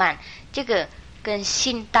很慢，这个跟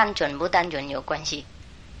心单纯不单纯有关系。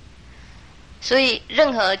所以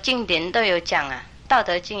任何经典都有讲啊，道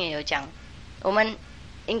德经也有讲，我们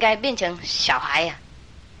应该变成小孩啊，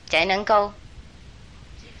才能够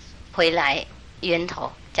回来源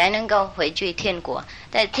头，才能够回去天国。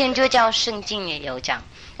在天主教圣经也有讲，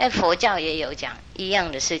在佛教也有讲一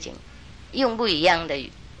样的事情，用不一样的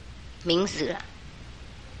名词了。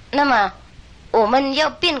那么我们要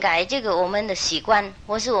变改这个我们的习惯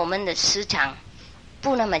或是我们的思想，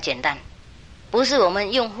不那么简单，不是我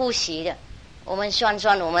们用呼吸的，我们算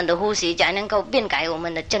我们的呼吸才能够变改我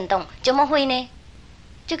们的震动，怎么会呢？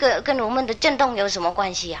这个跟我们的震动有什么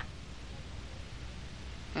关系啊？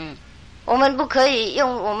我们不可以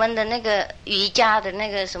用我们的那个瑜伽的那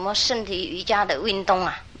个什么身体瑜伽的运动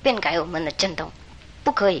啊，变改我们的震动，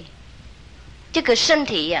不可以。这个身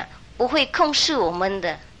体呀，不会控制我们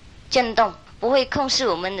的震动，不会控制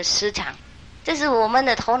我们的思想，这是我们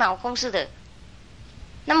的头脑控制的。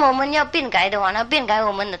那么我们要变改的话，那变改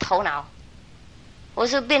我们的头脑，或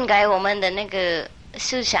是变改我们的那个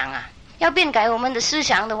思想啊。要变改我们的思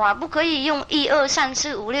想的话，不可以用1、2、3、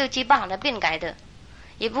4、5、6、7、8来变改的，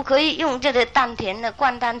也不可以用这个丹田的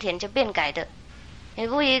灌丹田就变改的，也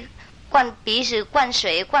不可以灌鼻屎、灌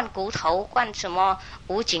水、灌骨头、灌什么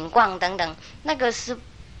五景灌等等，那个是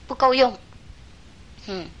不够用。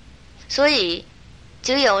所以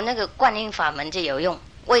只有那个观音法门就有用。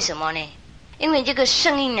为什么呢？因为这个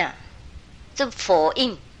声音啊，是佛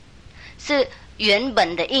音，是原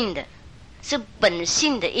本的音的，是本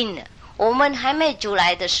性的音的。我们还没出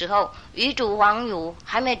来的时候，宇宙王乳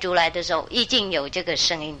还没出来的时候，已经有这个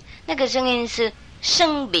声音。那个声音是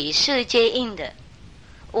声比世界音的，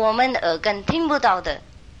我们的耳根听不到的，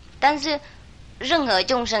但是任何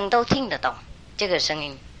众生都听得懂这个声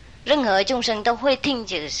音，任何众生都会听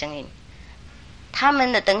这个声音。他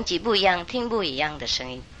们的等级不一样，听不一样的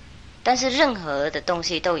声音。但是任何的东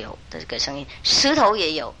西都有这个声音，石头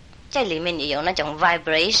也有，在里面也有那种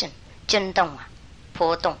vibration 震动啊，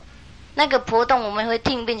波动。那个波动我们会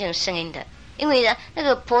听变成声音的，因为呢那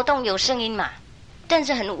个波动有声音嘛，但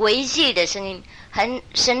是很微细的声音，很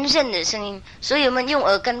神圣的声音，所以我们用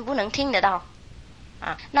耳根不能听得到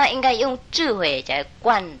啊，那应该用智慧才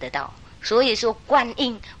观得到。所以说观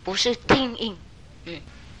音不是听音，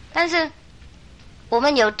但是我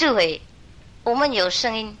们有智慧，我们有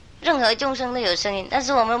声音，任何众生都有声音，但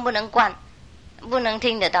是我们不能观，不能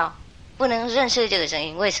听得到，不能认识这个声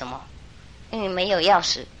音。为什么？因为没有钥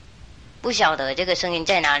匙，不晓得这个声音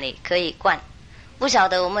在哪里可以观，不晓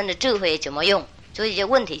得我们的智慧怎么用，所以这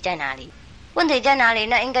问题在哪里？问题在哪里？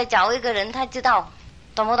那应该找一个人他知道，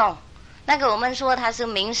懂不懂？那个我们说他是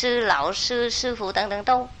名师、老师、师傅等等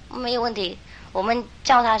都没有问题，我们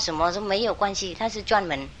叫他什么都没有关系，他是专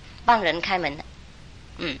门帮人开门的。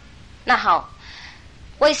那好，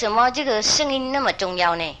为什么这个声音那么重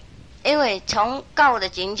要呢？因为从高的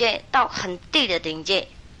境界到很低的境界，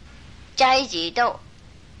在一起都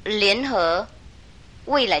联合，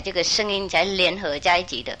为了这个声音才联合在一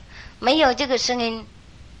起的。没有这个声音，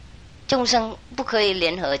众生不可以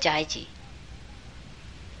联合在一起。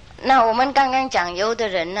那我们刚刚讲，有的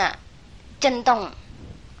人呢，震动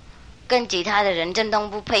跟其他的人震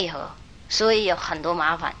动不配合，所以有很多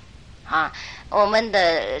麻烦啊。我们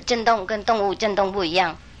的震动跟动物震动不一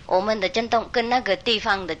样，我们的震动跟那个地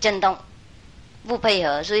方的震动不配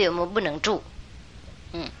合，所以我们不能住。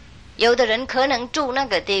有的人可能住那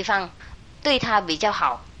个地方对他比较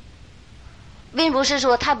好，并不是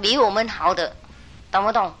说他比我们好的，懂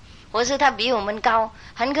不懂？或是他比我们高，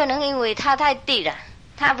很可能因为他太低了，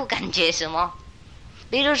他不感觉什么。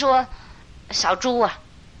比如说小猪啊，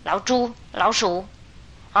老猪、老鼠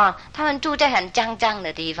啊，他们住在很脏脏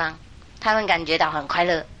的地方，他们感觉到很快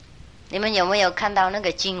乐。你们有没有看到那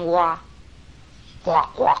个青蛙？呱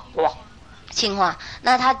呱呱，青蛙，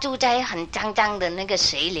那他住在很脏脏的那个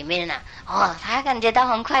水里面啊，他感觉到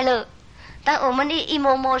很快乐。但我们一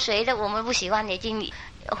摸水的，我们不喜欢，已经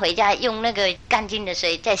回家用那个干净的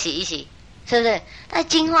水再洗一洗，是不是？那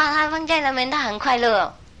青蛙它放在那边，它很快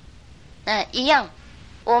乐一样。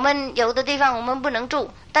我们有的地方我们不能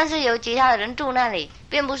住，但是有其他的人住那里，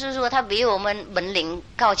并不是说他比我们本领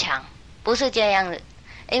高强，不是这样的，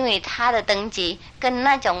因为他的等级跟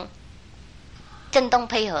那种震动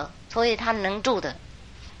配合，所以他能住的。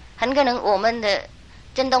很可能我们的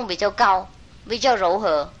震动比较高，比较柔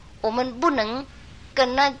和，我们不能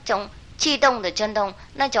跟那种气动的震动，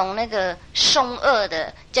那种那个松恶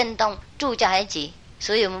的震动住在一起，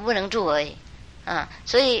所以我们不能住而已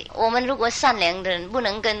所以我们如果善良的人不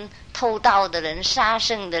能跟偷盗的人、杀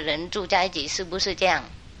生的人住在一起，是不是这样？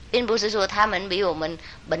并不是说他们比我们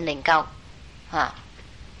本领高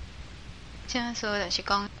这样说就是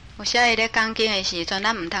讲，有时伊咧讲经的时阵，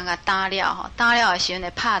咱唔通甲打了打了的时阵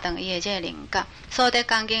会拍断伊的这个灵感。所以在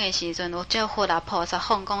讲经的时阵，有这佛啊菩萨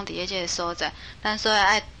放光伫这个所在，咱所以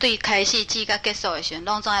爱对开始至甲结束的时阵，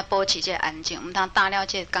拢总爱保持这个安静，唔通打了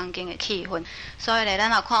这个讲经的气氛。所以咧，咱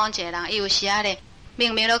若看一个人，伊有时咧，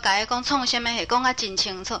明明都甲伊讲创啥物，会讲啊真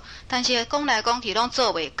清楚，但是讲来讲去拢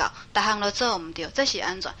做袂到，逐项都做唔到，这是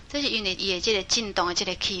安怎？这是因为伊的这个震动的这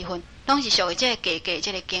个气氛，拢是属于这个低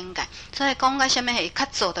这个境界，所以讲到啥物会较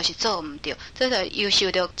做，都是做唔到，这就又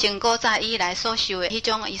受到从古早以来所受的迄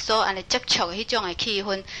种伊所安尼接触的迄种的气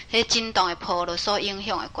氛，迄震动的波罗所影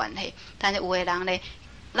响的关系。但是有的人咧，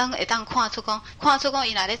咱会当看出讲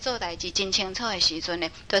伊若咧做代志真清楚的时阵咧，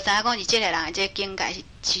就知影讲是这个人的这个境界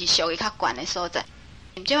是属于较悬的所在。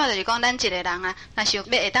即话就是讲，咱一个人啊，若是要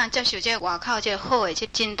会当接受这个外口这个好的这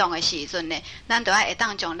震动的时阵呢，咱就要会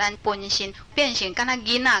当将咱本身变成敢若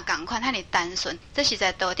囡仔共款，遐尼单纯。这是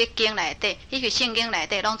在道德经内底，迄个圣经内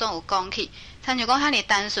底拢总有讲起。参像讲遐尼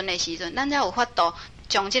单纯的时阵，咱才有法度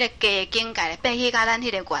将这个低境界爬去到咱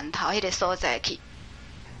迄个源头迄个所在去。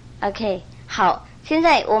OK， 好，现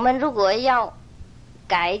在我们如果要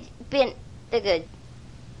改变这个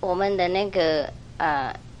我们的那个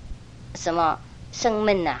什么生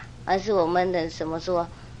命而是我们的什么说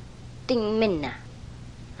定命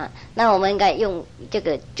那我们应该用这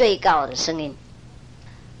个最高的声音。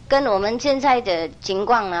跟我们现在的情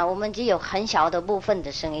况呢，我们只有很小的部分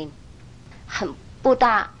的声音，很不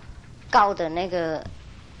大高的那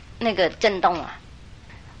个震动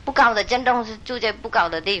不高的震动是住在不高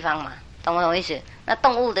的地方嘛，懂不懂意思？那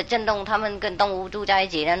动物的震动，他们跟动物住在一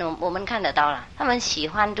起，那我们看得到了，他们喜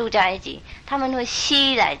欢住在一起，他们会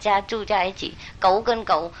吸来家住在一起，狗跟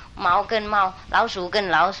狗，猫跟猫，老鼠跟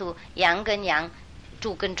老鼠，羊跟羊，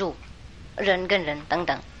猪跟猪，人跟人等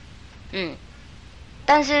等。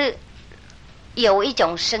但是有一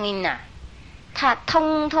种声音啊，它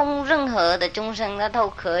通通任何的众生它都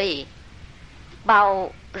可以包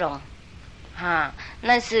容啊，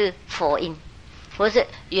那是佛音，或是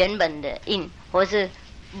原本的音，或是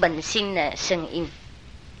本心的声音。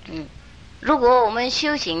如果我们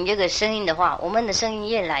修行这个声音的话，我们的声音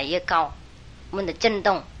越来越高，我们的震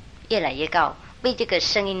动越来越高，被这个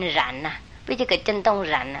声音燃了，被这个震动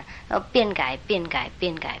燃了，然后变改，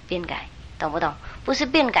懂不懂？不是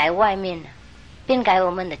变改外面的，变改我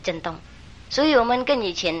们的震动。所以我们跟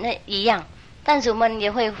以前那一样，但是我们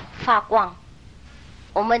也会发光。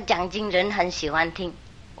我们讲经人很喜欢听，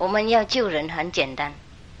我们要救人很简单，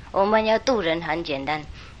我们要度人很简单，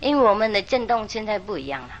因为我们的震动现在不一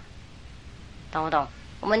样了，懂不懂？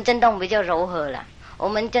我们震动比较柔和了，我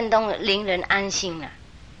们震动令人安心了，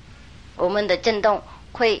我们的震动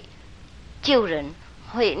会救人，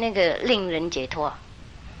会那个令人解脱。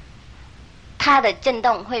它的震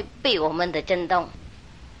动会被我们的震动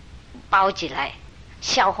包起来，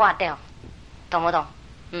消化掉，懂不懂？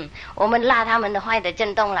我们拉他们的坏的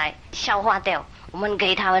震动来消化掉，我们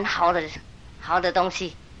给他们好的东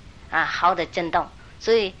西啊，好的震动。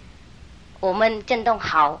所以我们震动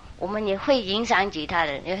好，我们也会影响其他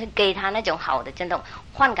人，也会给他那种好的震动，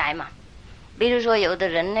换改嘛。比如说有的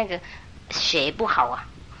人那个血不好啊，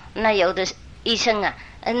那有的医生啊，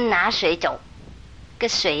拿水走，个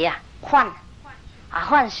水呀、换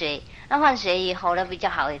水，那换水以后呢比较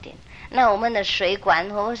好一点。那我们的水管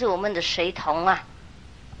或是我们的水桶啊，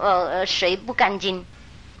水不干净，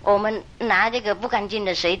我们拿这个不干净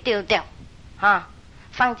的水丢掉啊，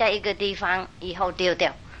放在一个地方以后丢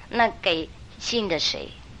掉，那给新的水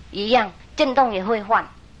一样，震动也会换。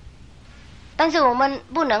但是我们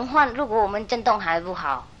不能换，如果我们震动还不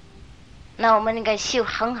好，那我们应该修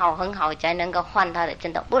很好才能够换它的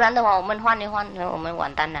震动，不然的话我们换一换，我们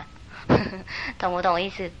完蛋了。懂不懂意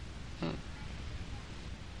思？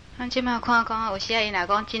咱即摆看讲，有时啊，因若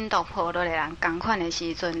讲震动破落的人，共款的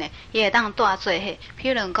时阵呢，伊会当带做伙。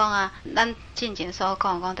譬如讲啊，咱进前所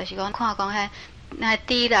讲，就是讲看讲迄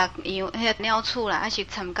猪啦、羊、迄鸟鼠啦，还是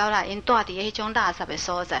参狗啦，因带伫迄种垃圾的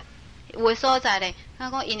所在。有的所在咧，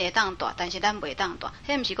咱讲因会当带，但是咱袂当带。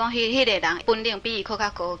迄毋是讲迄个人本领比伊较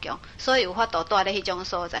高强，所以有法度带咧迄种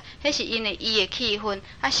所在。迄是因为伊的气氛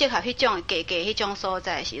啊，适合迄种价迄种所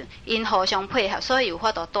在的时阵，因互相配合，所以有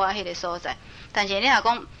法度带迄个所在。但是你若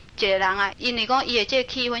讲一个人啊，因为讲伊的这个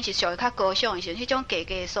气氛是属于较高尚的时阵，迄种价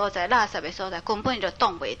的所在、垃圾的所在，根本就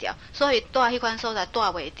挡袂掉，所以带迄款所在带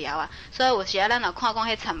袂掉啊。所以有时啊，咱若看讲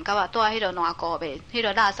迄田狗啊，带迄落烂糊袂、迄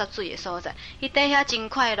落垃圾水的所在，伊伫遐真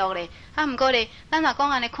快乐咧。啊，毋过咧，咱若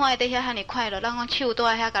讲安尼看伊伫遐遐尼快乐，咱讲手带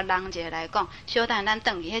遐甲人者来讲，小等咱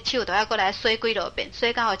转去，迄手都要过来洗几落遍，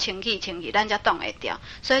洗到互清气，咱才挡会掉。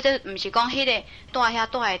所以这毋是讲迄个带遐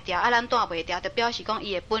带会掉，啊，咱带袂掉，就表示讲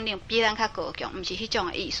伊的本领比咱较高强，毋是迄种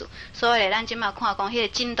的意思。所以咧，咱即马看讲迄个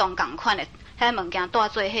震动共款的，遐物件带做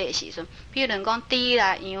伙的时阵，比如讲猪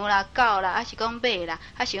啦、羊啦、狗啦，还是讲马啦，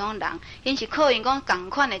还是讲人，因是靠因讲共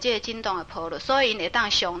款的这个震动的波率，所以因会当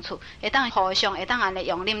相处，会当互相，会当安尼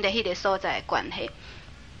用啉咧迄个所在的关系。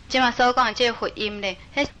即马所讲的这个佛音咧，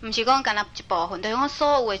迄毋是讲干那一部分，就是讲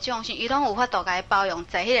所有的众生，伊拢有法度甲伊包容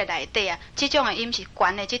在迄个内底啊。即种的音是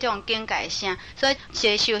悬的，即种境界声，所以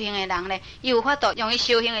一个修行的人咧，伊有法度用伊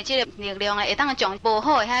修行的即个力量咧，会当将无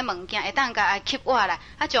好的遐物件，会当甲伊吸挖来，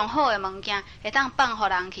啊，将好的物件会当放互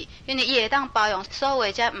人去，因为伊会当包容所有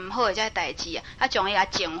的遮毋好的遮代志啊，啊，将伊啊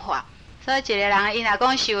净化。所以一个人，伊若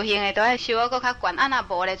讲修行的，都要修到较悬，啊，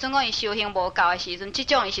若无咧，总讲伊修行无够的时阵，即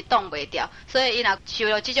种伊是挡袂掉。所以伊若受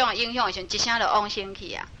到即种的影响的时阵，一声就往生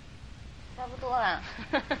去啊。差不多了。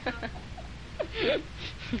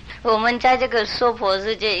我们在这个娑婆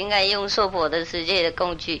世界，应该用娑婆的世界的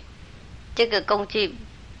工具。这个工具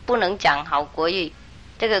不能讲好国语，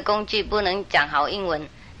这个工具不能讲好英文，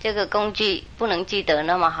这个工具不能记得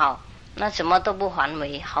那么好。那什么都不还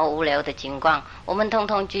为，好无聊的情况，我们通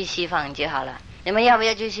通去西方就好了。你们要不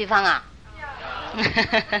要去西方啊？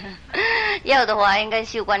要的话，应该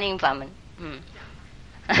修观音法门。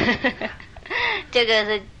这个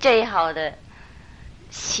是最好的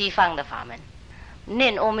西方的法门。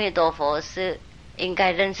念阿弥陀佛是应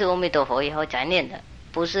该认识阿弥陀佛以后才念的，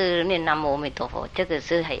不是念南无阿弥陀佛。这个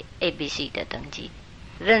是很 ABC 的等级。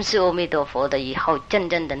认识阿弥陀佛的以后，真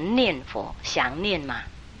正的念佛，想念嘛。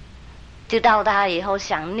知道他以后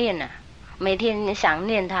想念啊，每天想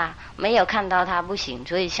念他，没有看到他不行，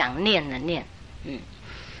所以想念了念。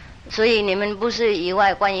所以你们不是以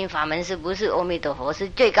外观音法门，是不是阿弥陀佛是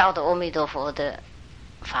最高的阿弥陀佛的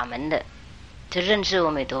法门的，就认识阿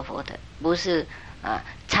弥陀佛的，不是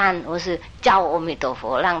参或是教阿弥陀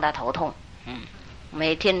佛让他头痛。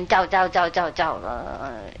每天照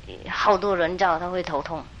好多人照，他会头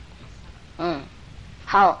痛。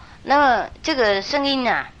好，那么这个声音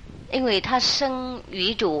啊，因为它生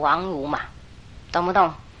于主王无嘛，懂不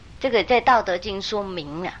懂？这个在《道德经》说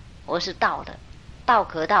明啊，我是道的，道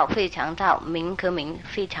可道，非常道；名可名，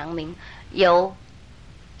非常名。有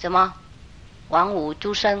什么王无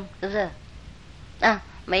诸生，是不是？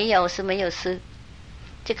没有是没有失。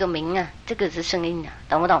这个名啊，这个是声音啊，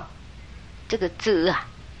懂不懂？这个字啊，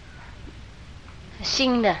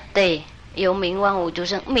心的，对，有名王无诸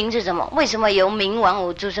生。名是什么？为什么有名王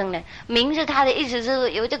无诸生呢？名是它的意思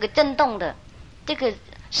是有这个震动的，这个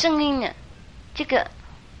声音啊，这个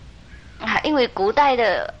因为古代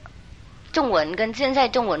的中文跟现在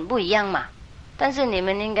中文不一样嘛，但是你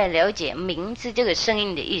们应该了解名是这个声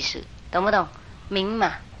音的意思，懂不懂？名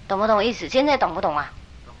嘛，懂不懂意思？现在懂不懂啊？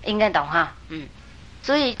应该懂哈，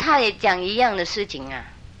所以他也讲一样的事情啊，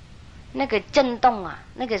那个震动啊，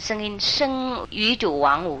那个声音生于主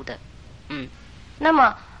王无的，那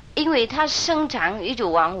么因为它生长于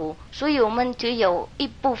主王无，所以我们只有一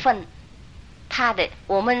部分他的，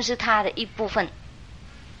我们是他的一部分。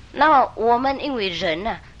那么我们因为人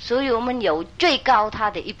啊，所以我们有最高他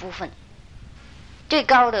的一部分，最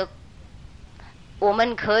高的我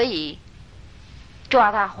们可以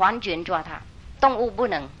抓它，完全抓它。动物不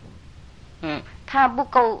能，它不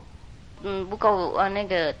够那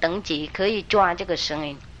个等级可以抓这个声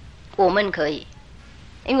音，我们可以，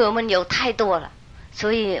因为我们有太多了，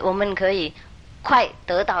所以我们可以快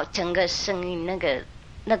得到整个声音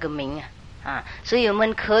那个名啊，所以我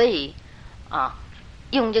们可以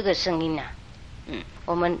用这个声音啊，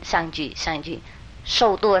我们上去，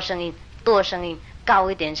受多声音，高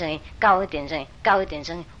一点声音，高一点声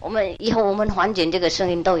音，我们以后我们完全这个声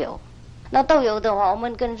音都有。那都有的话，我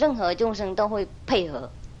们跟任何众生都会配合，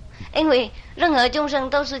因为任何众生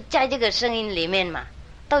都是在这个声音里面嘛，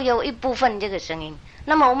都有一部分这个声音。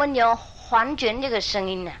那么我们有完全这个声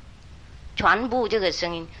音啊，全部这个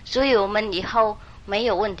声音，所以我们以后没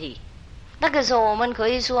有问题。那个时候我们可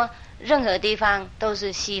以说，任何地方都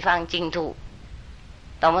是西方净土，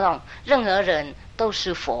懂不懂？任何人都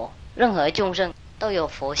是佛，任何众生都有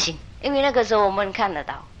佛性，因为那个时候我们看得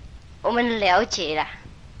到，我们了解了。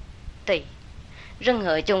对，任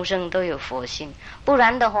何众生都有佛性，不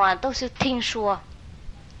然的话都是听说。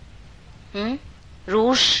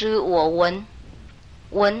如是我闻，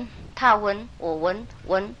他闻，我闻，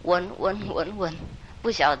闻，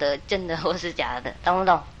不晓得真的或是假的，懂不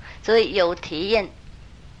懂？所以有体验，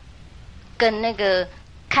跟那个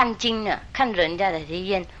看经啊，看人家的体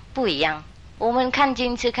验不一样。我们看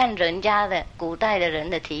经是看人家的古代的人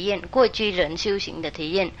的体验，过去人修行的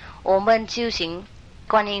体验，我们修行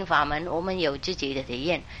观音法门，我们有自己的体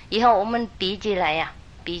验，以后我们比起来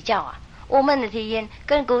比较我们的体验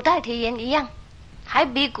跟古代体验一样，还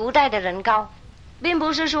比古代的人高，并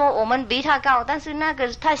不是说我们比他高，但是那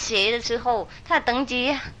个他写的时候，他等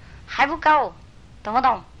级还不高，懂不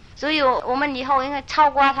懂？所以我们以后应该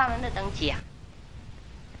超过他们的等级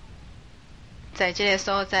在这个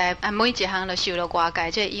所在，每一项都受到外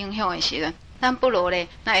界这影响的时阵，咱不如咧，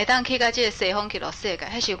那会当去到这个西方极乐世界，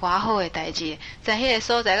迄是偌好的代志。在迄个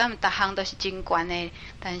所在，咱们逐项都是真悬的，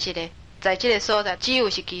但是咧，在这个所在，只有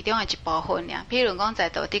是其中的一部分尔。譬如讲，在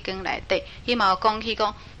道德经内底，伊嘛有讲起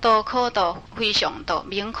讲，道可道非常道，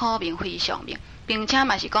名可名非常名，并且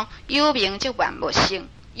嘛是讲有名即万物生。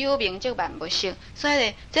有名即万物生，所以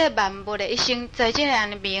咧，这个万物的一生，在这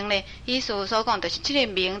个名咧，意思所讲，就是这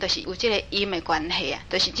个名，就是有这个音的关系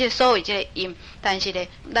就是这所谓这个音。但是咧，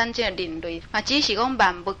咱这个人类嘛，只是讲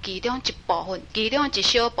万物其中一部分，其中一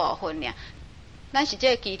小部分尔。咱是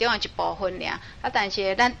这个其中的一部分尔。但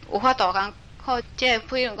是咱有法度讲，靠这个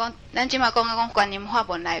譬如讲，咱即马讲观音法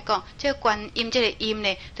门来讲，这个观音这个音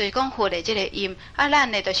呢，就是讲佛的这个音。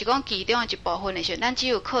咱呢，就是讲其中的一部分的时候，咱只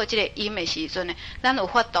有靠这个音的时阵呢，咱有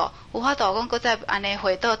法度讲，搁再安尼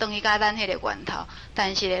回倒转去到咱迄个源头。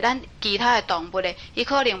但是咧，咱其他的动物咧，伊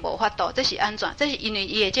可能无法度，这是安怎？这是因为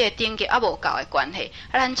伊的这个等级无够的关系。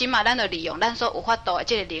咱即马咱就利用咱所有法度的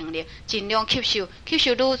这个能力，尽量吸收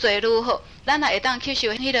愈多愈好。咱也会当吸收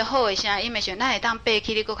迄个好的声音的时候，咱会当爬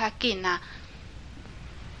起哩搁较紧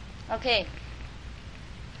OK，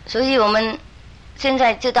 所以我们现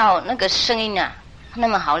在知道那个声音那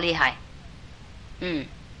么好厉害，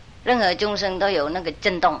任何众生都有那个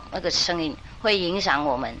震动，那个声音会影响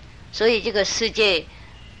我们，所以这个世界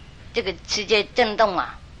震动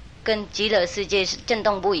跟极乐世界是震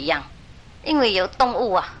动不一样，因为有动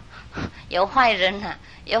物有坏人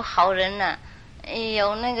有好人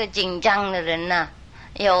有那个紧张的人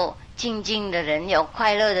有静静的人，有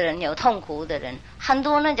快乐的人，有痛苦的人，很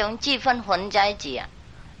多那种气氛混在一起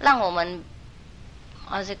让我们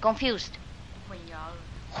还是 confused，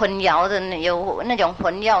 混淆的有那种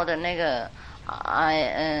混淆的那个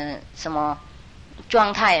什么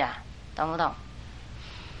状态啦，懂不懂？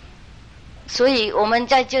所以我们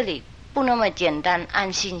在这里不那么简单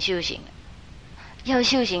安心修行，要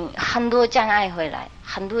修行很多障碍回来，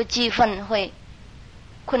很多积分会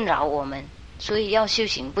困扰我们，所以要修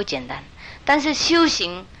行不简单。但是修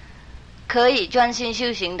行可以专心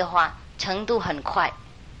修行的话，程度很快。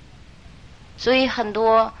所以很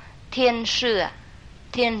多天使啊、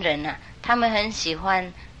天人啊，他们很喜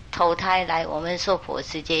欢投胎来我们娑婆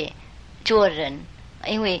世界做人，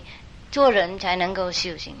因为做人才能够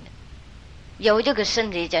修行的，有这个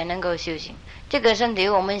身体才能够修行。这个身体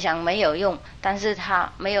我们想没有用，但是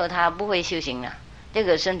他没有他不会修行了。这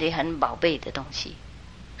个身体很宝贝的东西，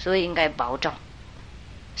所以应该保重，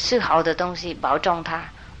是好的东西，保重它，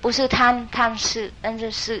不是贪是，但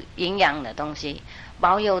是是营养的东西，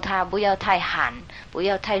保有它，不要太寒，不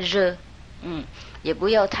要太热，也不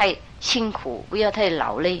要太辛苦，不要太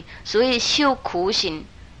劳累。所以修苦行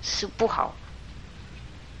是不好，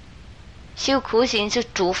修苦行是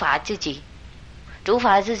主罚自己，主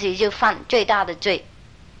罚自己就犯最大的罪。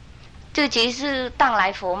自己是当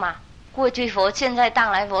来佛嘛，过去佛现在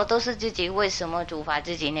当来佛都是自己，为什么主罚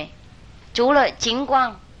自己呢？除了情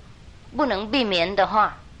况不能避免的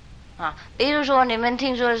话比如说你们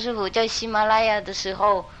听说师父在喜马拉雅的时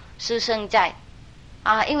候是圣在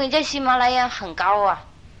因为在喜马拉雅很高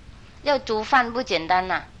要煮饭不简单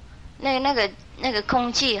那个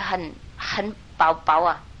空气很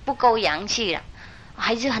薄不够阳气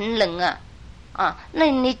还是很冷那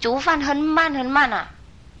你煮饭很慢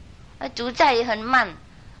煮菜也很慢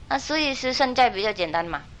所以是圣在比较简单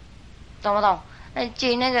嘛，懂不懂？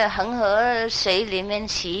去那个恒河水里面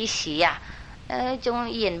洗一洗种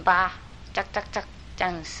盐巴这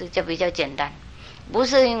样是就比较简单。不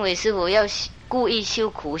是因为师父要故意修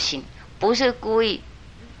苦行，不是故意。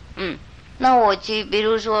那我去比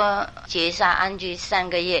如说结杀安居3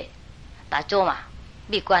个月打坐嘛，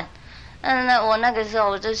闭关。那我那个时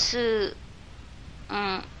候就是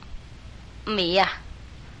米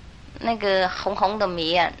那个红红的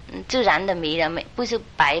米自然的米不是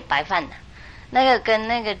白饭那个跟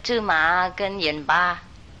那个芝麻跟盐巴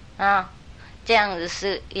这样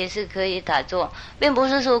子也是可以打坐，并不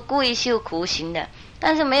是说故意修苦行的，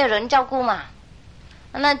但是没有人照顾嘛。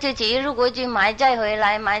那自己如果去买债回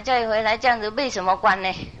来这样子被什么关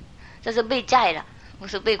呢？这是被债了，不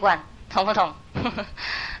是被关，懂不懂？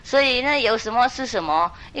所以那有什么是什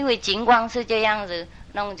么，因为情况是这样子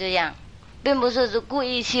弄这样，并不是故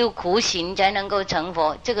意修苦行才能够成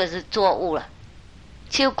佛，这个是错误了。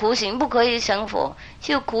修苦行不可以成佛，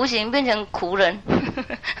修苦行变成苦人。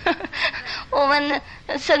我们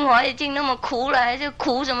生活已经那么苦了，还是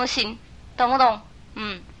苦什么行？懂不懂？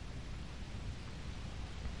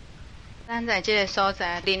咱在这个所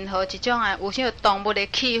在，任何一种有些动物的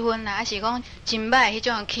气氛还是讲真歹迄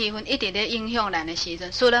种气氛，一直咧影响咱的时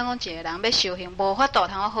阵。虽然讲一个人要修行，无法度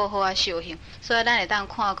通好好修行，所以咱会当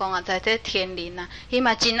看讲在这天人伊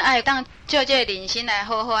嘛真爱当照这个人生来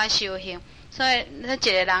好好修行。所以，一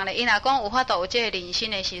个人咧，伊若讲有法度有这个人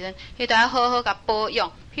生的时阵，伊就要好好甲保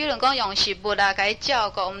养。譬如讲用食物甲伊照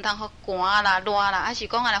顾，毋通互寒啦、热啦，还是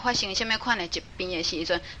讲发生什么款的疾病的时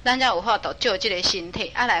阵，咱才有法度照这个身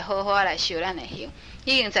体来好好来修咱的行。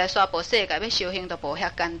已经在娑婆世界要修行都无遐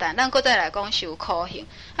简单，咱搁再来讲修苦行。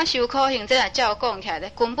修苦行这照讲起来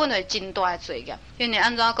咧，根本就是真大的罪业。因为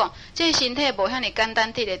安怎讲，这个身体无遐尼简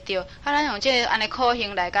单得得着，咱用这安尼苦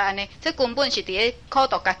行来甲安尼，这根本是伫咧苦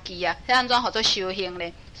毒家己这安怎叫做修行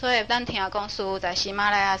咧？所以咱听讲师父在喜马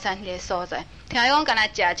拉雅山迄个所在，听伊讲敢若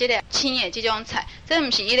食这个青的这种菜，这毋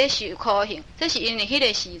是伊咧修苦行，这是因为迄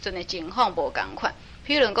个时阵的情况无共款。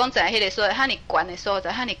譬如讲在迄个所在遐尼悬的所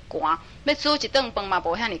在，遐尼寒，要煮一顿饭嘛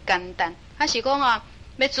无遐尼简单。是讲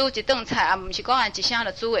要煮一顿菜，毋是讲一声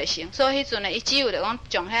就煮会成。所以迄阵伊只有就讲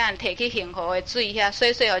将遐摕去幸福的水遐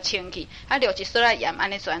洗互清气，落一撮盐，安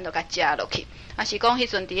尼全就甲食落去。是讲迄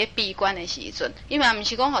阵伫咧闭关的时阵，伊嘛毋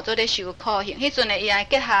是讲互做咧修苦行。迄阵的伊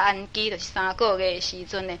结下安基，就是3个月的时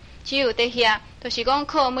阵呢，只有伫遐，就是讲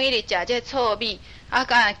靠每日食这糙米。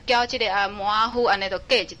敢搅这个麻糊，安尼就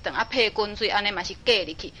过一顿，配滚水，安尼嘛是过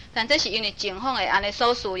入去。但这是因为情况的安尼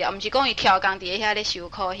所需要，毋是讲伊挑工伫咧遐咧修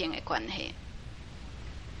苦行的关系。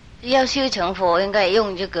要修成佛，应该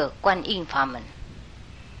用这个观音法门，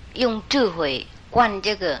用智慧观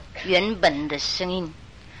这个原本的声音。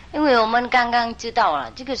因为我们刚刚知道了，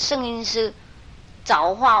这个声音是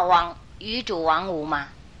造化王宇宙王无嘛，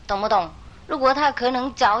懂不懂？如果他可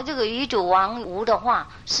能找这个宇宙王无的话，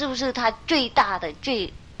是不是他最大的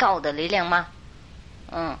最高的力量吗？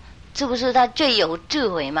是不是他最有智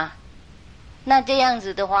慧吗？那这样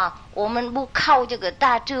子的话，我们不靠这个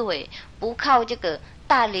大智慧，不靠这个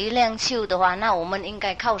大力量修的话，那我们应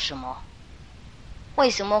该靠什么？为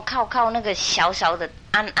什么靠那个小小的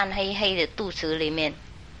暗暗黑黑的肚子里面？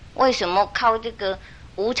为什么靠这个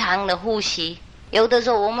无常的呼吸？有的时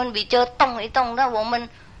候我们比较动一动，那我们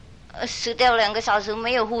死掉2个小时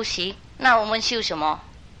没有呼吸，那我们修什么？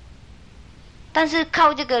但是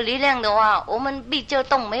靠这个力量的话，我们比较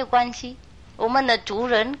动没有关系，我们的主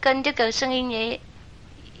人跟这个声音也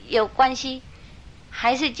有关系，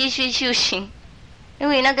还是继续修行，因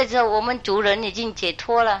为那个时候我们主人已经解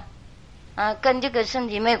脱了啊，跟这个身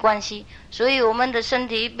体没有关系，所以我们的身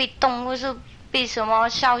体被动或是被什么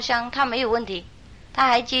烧伤，它没有问题，它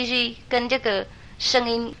还继续跟这个声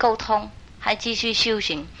音沟通，还继续修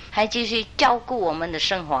行，还继续照顾我们的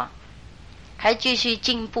生活，还继续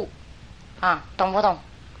进步啊，懂不懂？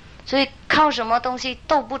所以靠什么东西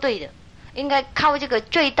都不对的，应该靠这个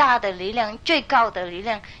最大的力量、最高的力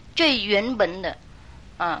量、最原本的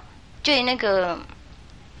啊，最那个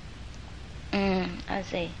I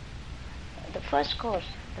say the first cause,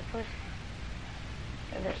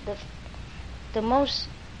 the most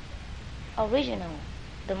original,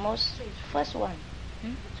 the most first one，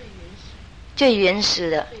 最原始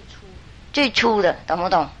的，最初的，懂不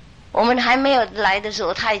懂？我们还没有来的时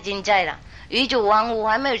候，它已经在了。宇宙万物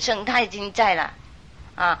还没有生，它已经在了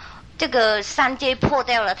啊！这个三界破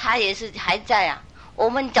掉了，它也是还在啊。我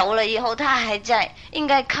们走了以后，它还在。应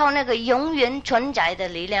该靠那个永远存在的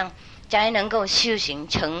力量，才能够修行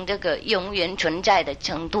成这个永远存在的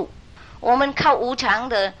程度。我们靠无常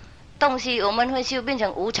的东西，我们会修变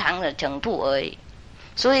成无常的程度而已。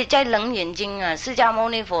所以在《楞严经》啊，释迦牟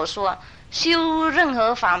尼佛说，修任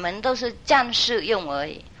何法门都是暂时用而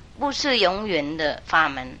已，不是永远的法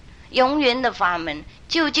门。永远的法门，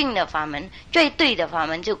究竟的法门，最对的法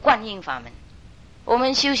门就观音法门。我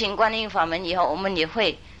们修行观音法门以后，我们也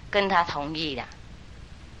会跟他同意的，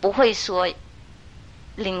不会说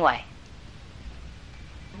另外。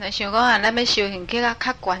那想讲啊，咱要修行去较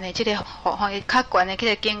悬的这个较悬的这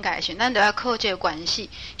个境界时，咱就要靠这个关系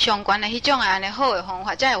上悬的迄种安尼好的方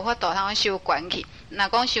法，才有法度通修悬去。若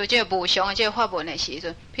讲修这个无常的这个法门的时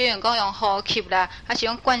阵，譬如讲用呼吸啦，还是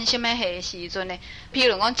用观什么的时阵呢？譬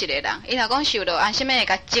如讲一个人，伊若讲修到按什么会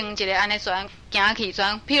甲静一个安尼转行去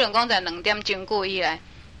转，譬如讲在2点钟久以来，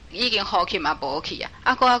已经呼吸嘛无去啊，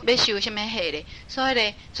还要修什么迄咧？所以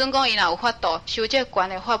咧，准讲伊若有法度修这个悬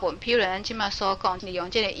的法门，譬如咱即马所讲，利用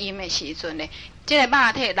这个音的时阵咧，这个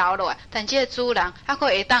肉体留落来，但这个主人还佫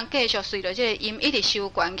会当继续随着这个音一直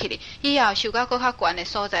修悬起哩，以后修到佫较悬的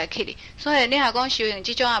所在去哩。所以你若讲修行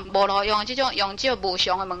这种啊无路用，这种用这无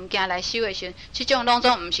常的物件来修的时阵，这种拢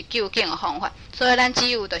总毋是究竟的方法。所以咱只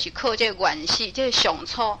有就是靠这个原始，这个上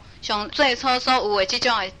初、上最初所有的这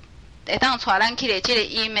种的。会当带咱去的这个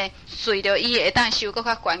音的，随着伊会当修搁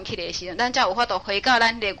较悬起的时阵，咱才有法度回到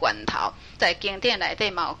咱的源头。在经典内底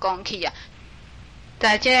嘛有讲起啊，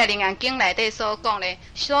在这个《楞严经》内底所讲的，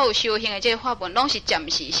所有修行的这个法门，拢是暂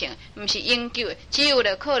时性，毋是永久的。只有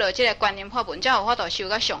了靠了这个观音法门，才有法度修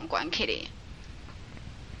到上悬起的。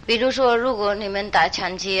比如说，如果你们打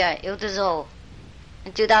禅期啊，有的时候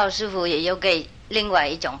知道师父也有给另外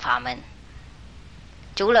一种法门。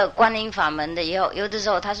除了观音法门的以后，有的时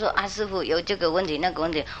候他说啊，师父有这个问题那个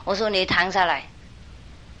问题，我说你躺下来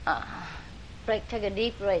啊 ，take a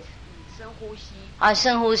deep breath， 深呼吸啊，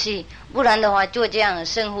深呼吸，不然的话就这样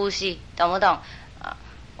深呼吸，懂不懂啊？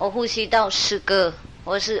我呼吸到10个，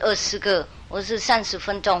我是20个，我是30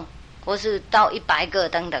分钟，我是到100个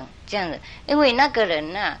等等这样的，因为那个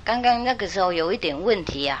人啊，刚刚那个时候有一点问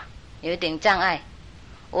题啊，有一点障碍，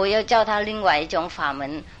我要叫他另外一种法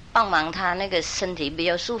门。帮忙他那个身体比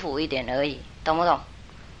较舒服一点而已，懂不懂？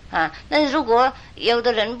啊，那如果有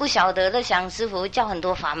的人不晓得的，想师父教很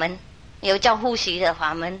多法门，有教呼吸的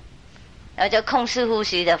法门，有叫控制呼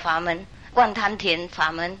吸的法门，灌丹田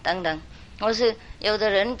法门等等。或是有的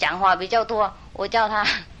人讲话比较多，我叫他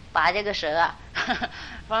把这个舌啊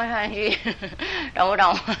放上去，懂不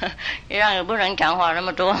懂？让你不能讲话那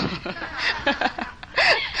么多。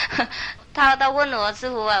他问我师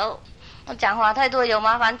父啊。我讲话太多有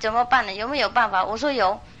麻烦怎么办呢？有没有办法？我说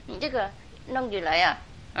有，你这个弄起来呀，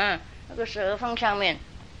那个舌放上面，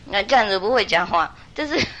那这样子不会讲话。这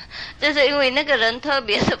是因为那个人特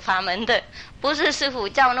别的法门的，不是师父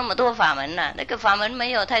教那么多法门了，那个法门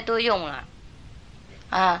没有太多用了。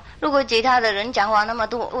啊，如果其他的人讲话那么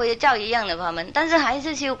多，我也教一样的法门，但是还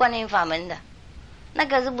是修观音法门的，那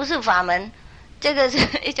个是不是法门？这个是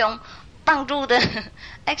一种帮助的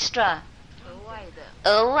extra。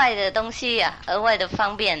额外的东西呀，额外的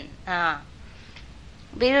方便啊。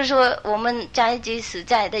比如说，我们在一起实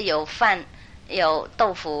在的有饭，有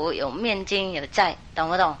豆腐，有面筋，有菜，懂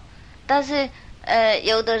不懂？但是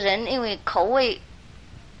有的人因为口味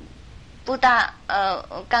不大，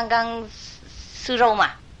刚刚吃肉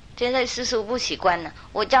嘛，现在吃素不习惯了，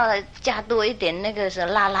我叫他加多一点那个是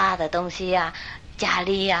辣辣的东西啊，咖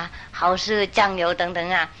喱啊，好吃酱油等等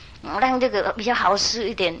啊，让这个比较好吃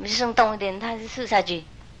一点，生动一点，他就吃下去。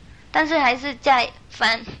但是还是加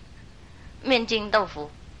饭、面筋、豆腐，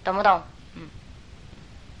懂不懂？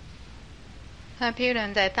譬如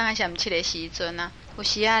咱在大禅七的时阵啊，有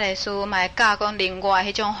时啊咧，师父嘛会教讲另外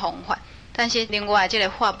迄种方法，但是另外即个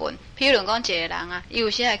法文，譬如讲一个人啊，伊有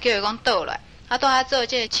时会叫伊讲倒来，倒来做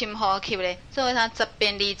即个深呼吸咧，做啥10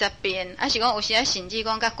遍、20遍，是讲有时甚至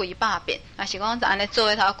讲甲几百遍，是讲安尼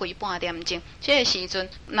做头几半点钟。即个时阵，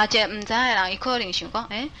若一个毋知影的人，伊可能想讲，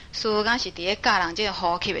师父敢是伫咧教人即个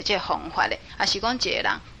呼吸的即个方法咧，是讲一个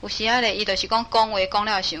人。有时啊咧，伊就是讲讲话讲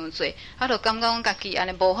了伤济，就感觉讲家己安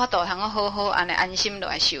尼无法度通好好安尼安心落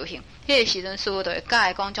来修行。迄个时阵，师父就会教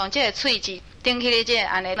伊讲，将即个喙齿顶起咧即个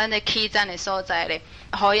安尼咱咧起展的所在咧，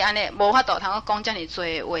互伊安尼无法度通讲遮尔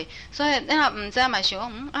济话。所以咱若毋知嘛想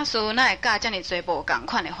讲，师父哪会教遮尔济无共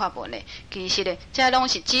款的法文咧？其实咧，这拢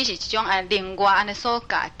是只是一种安另外安尼所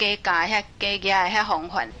教加加遐加的遐方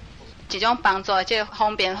法，一种帮助的即个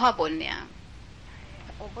方便法文尔。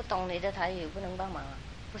我不懂你的台语，不能帮忙啊。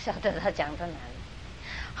不晓得他讲到哪里。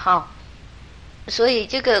好，所以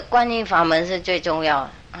这个观音法门是最重要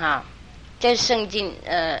的啊。在圣经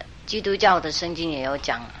基督教的圣经也有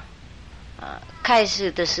讲啊，开始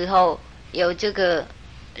的时候有这个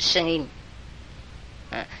声音，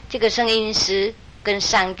这个声音是跟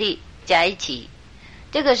上帝在一起，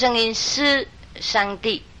这个声音是上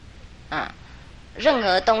帝啊，任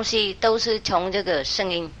何东西都是从这个声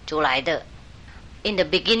音出来的。In the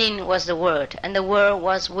beginning was the Word, and the Word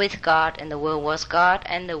was with God, and the Word was God,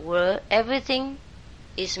 and the Word, everything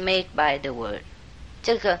is made by the Word.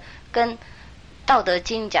 这个跟道德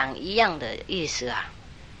经讲一样的意思啊。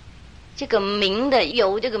这个明的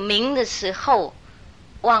有这个明的时候，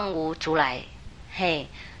万物出来。嘿，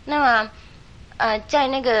那么在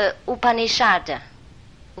那个Upanishad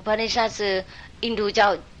是印度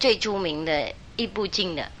教最出名的一部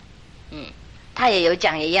经的，它也有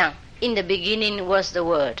讲一样。In the beginning was the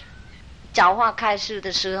Word， 造化开始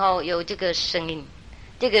的时候有这个声音，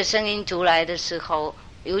这个声音出来的时候，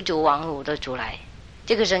有主万物都出来。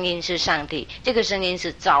这个声音是上帝，这个声音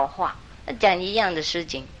是造化，讲一样的事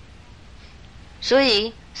情。所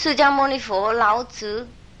以释迦牟尼佛、老子，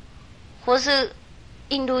或是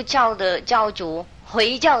印度教的教主、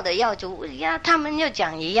回教的教主呀，他们又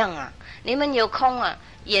讲一样啊。你们有空啊，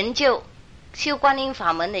研究修观音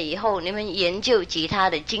法门了以后，你们研究其他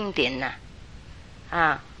的经典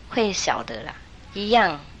呐，会晓得啦，一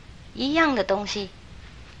样的东西，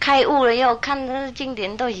开悟了以后看的经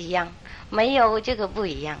典都一样，没有这个不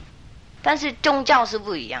一样，但是宗教是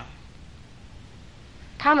不一样，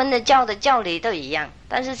他们的教理都一样，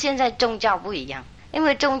但是现在宗教不一样，因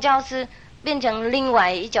为宗教是变成另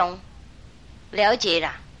外一种了解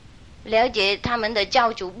啦，了解他们的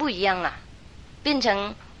教主不一样啦，变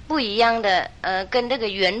成不一样的，跟这个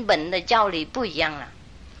原本的教理不一样了，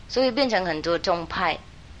所以变成很多宗派，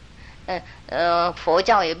佛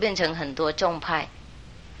教也变成很多宗派，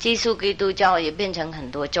基督教也变成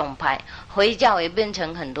很多宗派，回教也变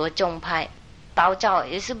成很多宗派，道教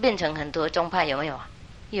也是变成很多宗派，有没有啊？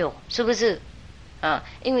有，是不是？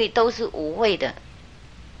因为都是无畏的。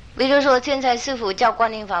比如说，现在师父教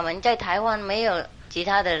观音法门，在台湾没有其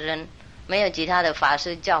他的人，没有其他的法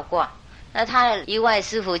师教过。那他以外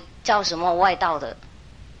师父教什么外道的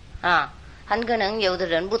很可能有的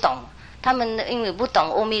人不懂，他们因为不懂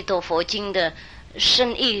阿弥陀佛经的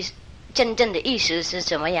深意，真正的意思是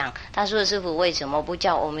怎么样。他说师父为什么不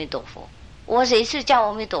教阿弥陀佛？我谁是教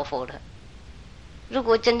阿弥陀佛的？如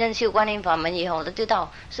果真正修观音法门以后，都知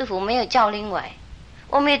道师父没有教另外，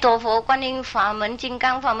阿弥陀佛、观音法门、金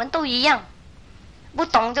刚法门都一样，不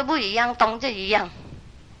懂就不一样，懂就一样。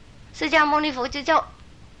释迦牟尼佛就叫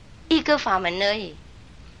一个法门而已，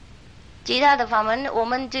其他的法门我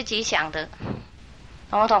们自己想的，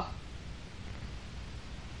懂不懂？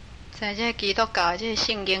在这基督教这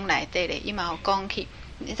圣经内底咧，伊嘛有讲起，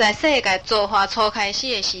在世界造化初开始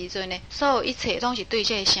的时阵呢，所有一切都是对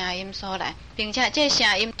这个声音所来，并且这个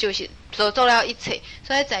声音就是做了一切，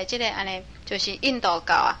所以在这个安尼。就是印度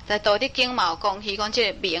教啊，在道德经嘛有讲起，讲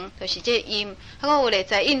这个名就是这个音。还有咧，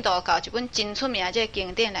在印度教一本真出名这个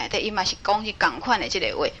经典内底，伊嘛是讲是共款的这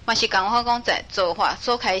个话，嘛是共款讲在造化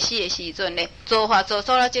所开始的时阵咧，造化造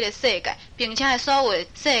出了这个世界，并且所有的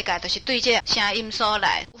世界都是对这个声音所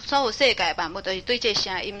来，所有世界万物都是对这个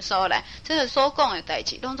声音所来，这个所讲的代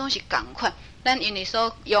志，拢是共款。咱因为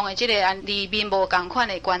所用的即个字面无共款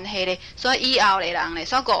的关系咧，所以以后的人咧，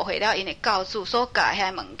所误会了因的教主所教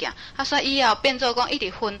遐物件，所以以后变做讲一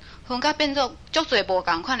直分甲变做足侪无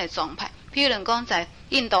共款的宗派。譬如讲在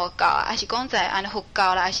印度教啊，还是讲在佛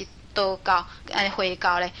教啦，还是道教、回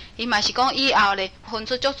教咧，伊嘛是讲以后咧分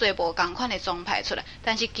出足侪无共款的宗派出来，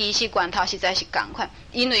但是其实源头实在是共款，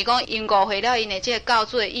因为讲因误会了因的即个教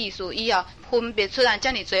主的意思，以后分别出来遮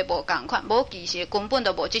尔侪无共款，无其实根本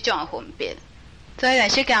都无即种的分别。所以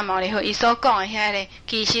释迦牟尼佛伊所讲的遐咧，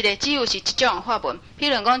其实咧只有是一种法门。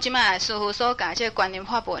譬如讲即摆师父所教即个观音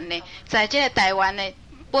法门咧，在即个台湾咧，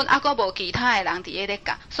本还阁无其他的人伫咧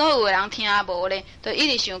教，所有的人听无咧，就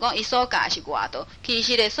一直想讲伊所教是外道。其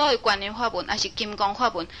实咧，所有观音法门，还是金刚法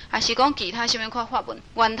门，还是讲其他什么款法门，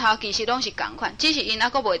源头其实拢是共款，只是因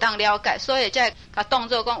还阁袂当了解，所以才甲当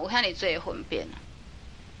作讲有遐尼侪分别。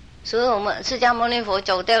所以我们释迦牟尼佛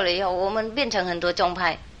走掉了以后，我们变成很多宗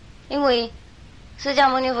派，因为释迦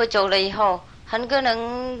牟尼佛走了以后，很可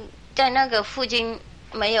能在那个附近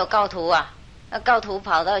没有高徒啊，那高徒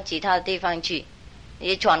跑到其他地方去，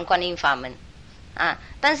也传观音法门啊。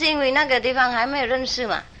但是因为那个地方还没有认识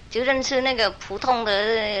嘛，就认识那个普通的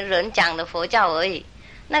人讲的佛教而已。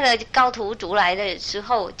那个高徒族来的时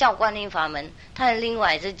候叫观音法门，他另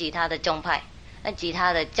外是其他的宗派，那其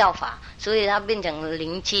他的教法，所以它变成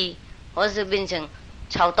灵气，或是变成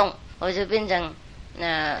超动，或是变成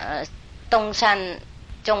东山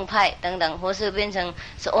宗派等等，或是变成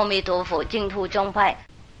是阿弥陀佛净土宗派。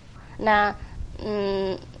那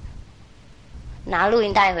拿录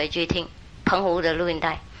音带回去听，澎湖的录音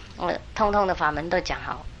带，通通的法门都讲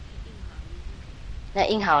好，那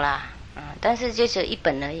印好啦，但是就只有一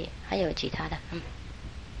本而已，还有其他的。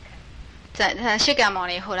在释迦牟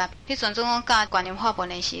尼佛啦，迄阵总讲教观音法门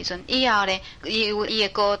的时阵，以后咧，伊有伊的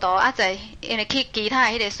高度啊，在因为去其他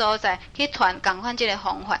的迄个所在去传共款即个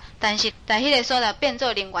方法，但是在迄个所在变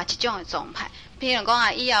做另外一种的宗派。譬如讲啊，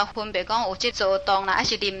以后分别讲有即座洞啦，还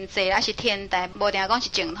是临济啦，还是天台，无定讲是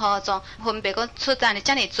净土宗，分别讲出展的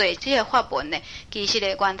遮尔侪即个法门咧，其实的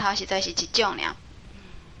源头实在是一种尔。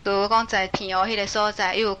比如讲在天湖迄个所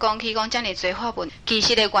在，伊有讲起讲遮尔侪法门，其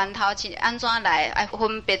实的源头是安怎来，爱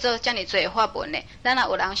分别做遮尔侪法门咧。咱若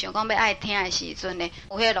有人想讲要爱听的时阵咧，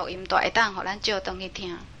有迄个录音带会当互咱照转去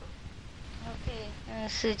听。OK，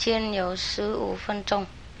时间有15分钟。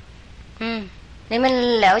你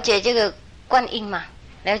们了解这个观音吗？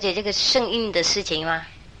了解这个圣音的事情吗？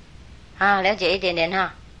了解一点点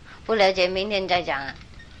哈，不了解明天再讲啊。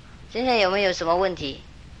现在有没有什么问题？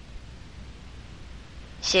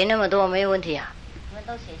写那么多没有问题啊？你们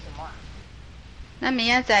都写什么啊？咱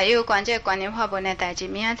明仔载有关这观音法门的代志，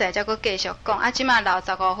明仔载再搁继续讲。啊，即马留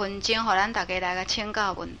15分钟，互咱大家来个请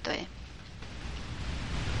教问题。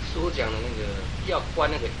师父讲的那个要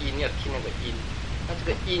观那个音，要听那个音，那这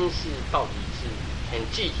个音是到底是很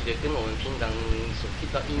具体的，跟我们平常所听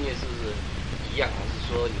到音乐是不是一样，还是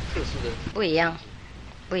说有特殊的？不一样，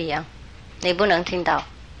不一样，你不能听到。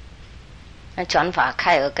那转法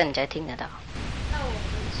开耳根才听得到。那我们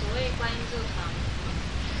所谓观音咒堂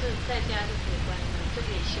是在家就可以观音，就可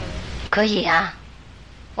以修？可以啊，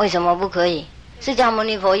为什么不可以？释迦牟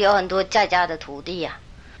尼佛有很多在家的徒弟啊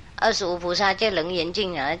，25菩萨这楞严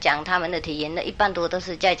经啊，讲他们的体验的，一般多都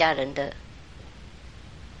是在家人的。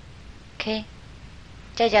OK，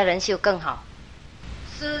 在家人修更好。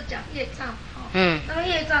师讲业障，那个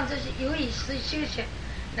业障就是由于是修学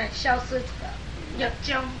来消失的，要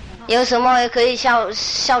将。有什么可以消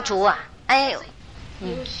除啊？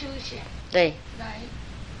由修学对来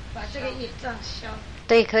把这个业障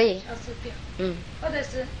对，可以消失掉。或者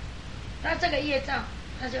是那这个业障，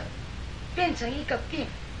它就变成一个病，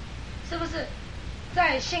是不是？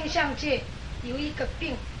在现象界有一个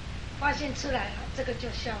病发现出来了，这个就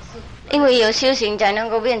消失。因为有修行才能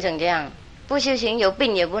够变成这样，不修行有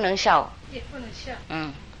病也不能消，也不能消。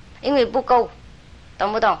因为不够，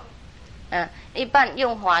懂不懂？一般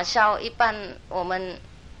用火烧，一般我们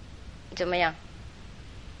怎么样？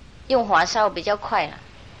用火烧比较快了，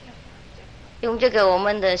用这个我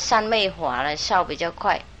们的三昧火来烧比较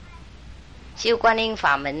快，修观音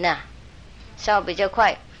法门呐，烧比较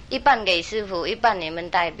快。一半给师父，一半你们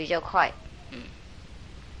带比较快。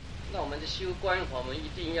那我们的修观音法门一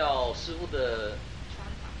定要师父的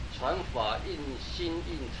传法印心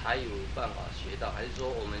印才有办法学到，还是说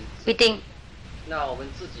我们不一定？那我们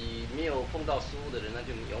自己没有碰到师父的人，那就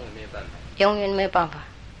永远没有办法。永远没有办法，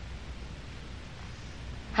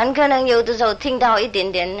很可能有的时候听到一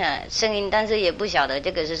点点声音，但是也不晓得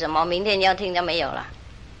这个是什么。明天要听就没有了。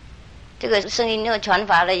这个声音又传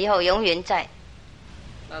法了以后，永远在。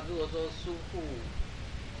那如果说师父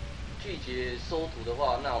拒绝收徒的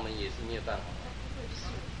话，那我们也是没有办法。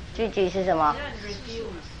聚集是什么？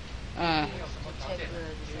嗯。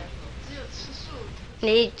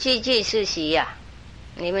你聚集是习呀、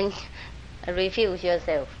你们 refuse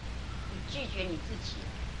yourself。拒绝你自己。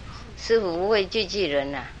师父不会聚集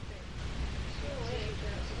人呐、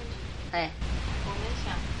哎。我们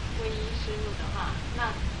想皈依师父的话，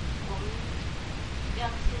那我们要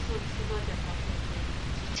吃素吃多久才可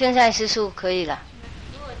以？现在吃素可以了。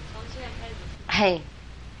如果从现在开始，嘿，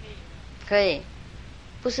可以，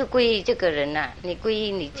不是皈依这个人呐、你皈依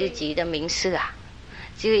你自己的名师啊，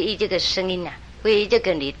皈依这个声音啊，皈依这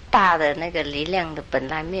个你大的那个力量的本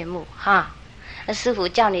来面目哈。那师父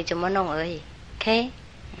教你怎么弄而已 ，OK，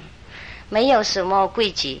 没有什么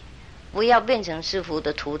规矩，不要变成师父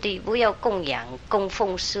的徒弟，不要供养供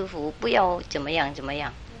奉师父，不要怎么样怎么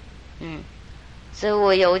样，所以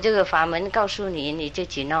我有这个法门告诉你，你自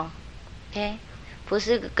己弄 ，OK。不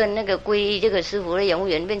是跟那个皈依这个师父的永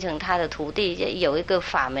远变成他的徒弟，有一个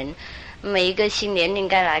法门，每一个新年应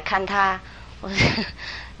该来看他，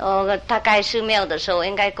他该寺庙的时候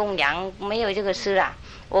应该供养，没有这个事啦。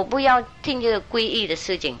我不要听这个皈依的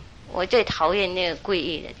事情，我最讨厌那个皈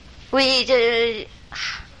依的。皈依这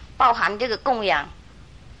包含这个供养，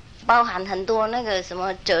包含很多那个什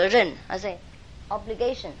么责任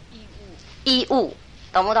，obligation 义务，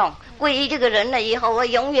懂不懂？皈依这个人了以后，我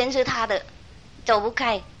永远是他的。走不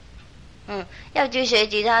开，要去学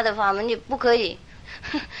其他的法门也不可以，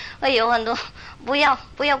会有很多不要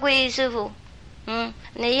皈依师父，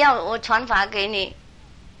你要我传法给你，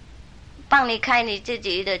帮你开你自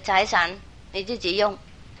己的财产，你自己用，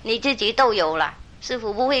你自己都有了，师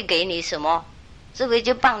父不会给你什么，师父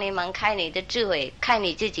就帮你们开你的智慧，开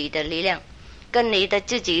你自己的力量，跟你的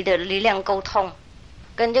自己的力量沟通，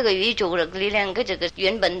跟这个宇宙的力量跟这个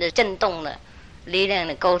原本的震动的力量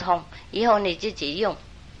的沟通，以后你自己用，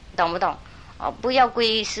懂不懂？不要皈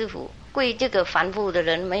依师父，皈这个凡夫的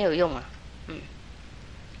人没有用啊。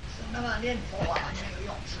那么念佛法没有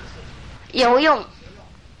用，是不是？有用，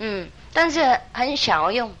但是很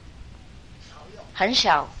少用，很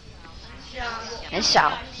少，很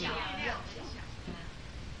少。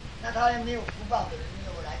那他没有福报的人，没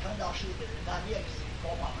有来碰到师父的人，他念佛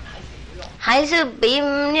法还是有用，还是比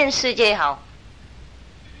念世界好。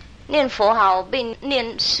念佛好比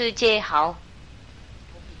念世界好，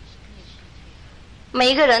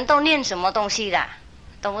每个人都念什么东西啦？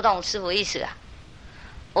懂不懂师父意思啊？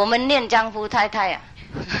我们念丈夫太太啊，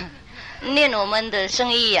念我们的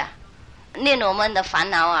生意啊，念我们的烦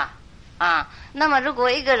恼啊，那么如果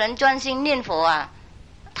一个人专心念佛啊，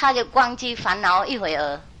他就忘记烦恼一会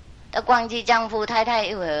儿，他忘记丈夫太太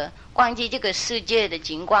一会儿，忘记这个世界的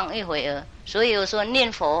情况一会儿，所以我说念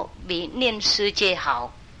佛比念世界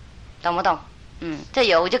好。懂不懂？这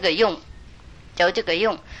有这个用，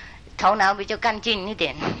头脑比较干净一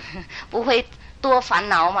点，不会多烦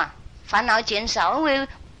恼嘛，烦恼减少，因为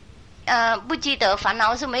不记得烦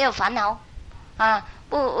恼是没有烦恼啊，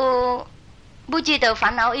不记得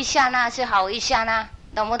烦恼一下那是好一下那，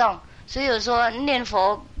懂不懂？所以说念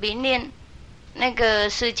佛比念那个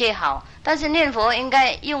世界好，但是念佛应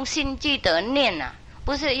该用心记得念啊，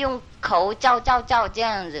不是用口叫这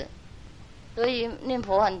样子。所以念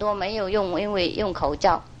佛很多没有用，因为用口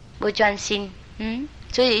叫不专心，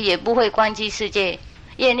所以也不会关机世界，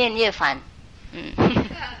越念越烦，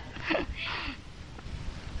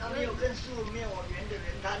他没有跟师父没有缘的人，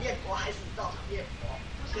他念佛还是照常念佛，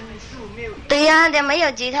跟师父没有缘。对呀，就没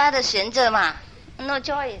有其他的选择嘛 ，no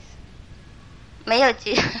choice， 没有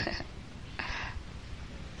所以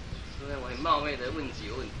我很冒昧的问几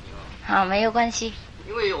个问题好，没有关系。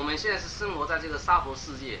因为我们现在是生活在这个娑婆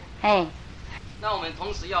世界，那我们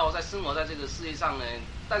同时要在生活在这个世界上呢，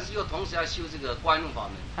但是又同时要修这个观音法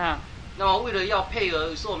门。那么为了要配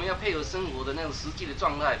合，说我们要配合生活的那种实际的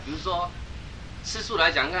状态，比如说吃素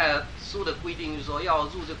来讲，看书的规定就是说要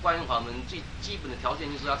入这观音法门，最基本的条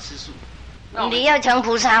件就是要吃素。你要成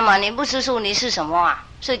菩萨嘛？你不吃素，你是什么啊？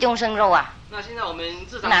是众生肉啊？那现在我们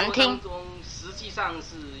日常生活当中，实际上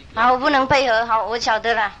是好，我不能配合。好，我晓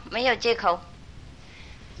得了，没有借口。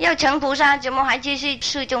要成菩萨，怎么还继续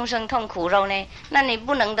吃众生痛苦肉呢？那你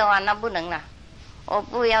不能的话，那不能了。我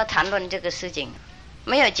不要谈论这个事情，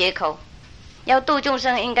没有借口。要度众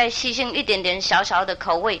生，应该牺牲一点点小小的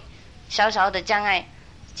口味，小小的障碍。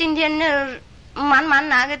今天那满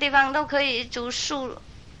哪个地方都可以煮素，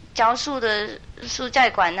嚼素的素菜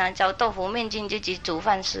馆啊，嚼豆腐面筋自己煮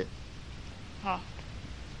饭吃。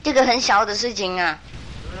这个很小的事情啊。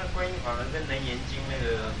那观音法门跟楞严经那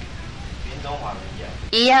个圆通法门一样？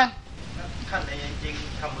一样。看楞严经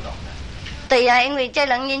看不懂的。对呀，因为在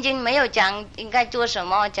楞严经没有讲应该做什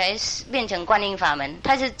么才变成观音法门，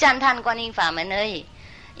它是赞叹观音法门而已。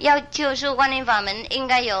要救赎观音法门，应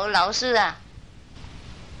该有老师啊。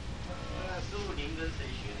那师傅您跟谁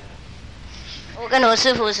学的？我跟我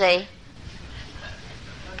师父谁？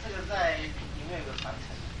那这个在里面有个传承。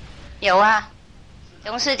有啊，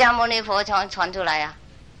从释迦牟尼佛传出来啊。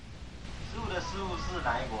师傅的师傅是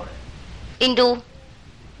哪一国人？印度、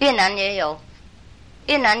越南也有，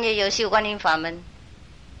越南也有修观音法门，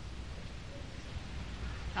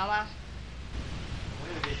好吗？我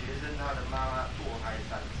有个学生，他的妈妈堕胎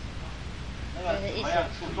3次，那个怎么样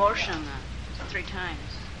处理 abortion 啊，3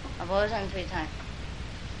 times。abortion 3 times。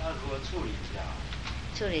那如何处理比较好？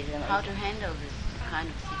处理什么 How to handle this kind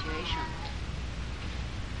of situation?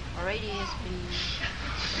 Already has been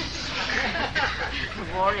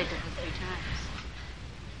aborted for 3 times.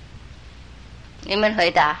 你们回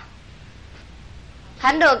答。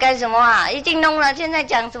谈到干什么啊？已经弄了，现在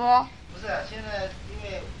讲什么？不是啊，现在因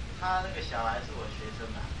为他那个小孩是我学生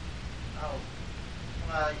嘛，然后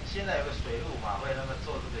那现在有个水陆法会，那么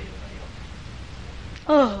做这个有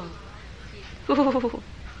没有？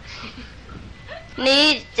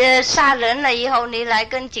你杀人了以后，你来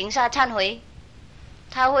跟警察忏悔，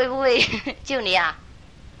他会不会救你啊？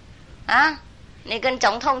啊？你跟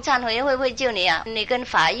总统忏悔会不会救你啊？你跟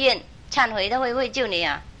法院忏悔他会不会救你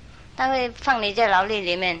啊？他会放你在牢里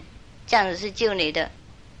里面，这样子是救你的，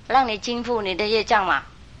让你尽负你的业障嘛。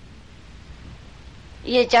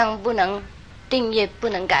业障不能定业不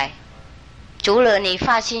能改，除了你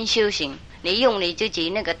发心修行，你用你自己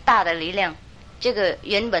那个大的力量，这个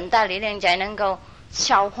原本大力量才能够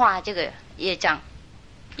消化这个业障，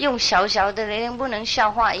用小小的力量不能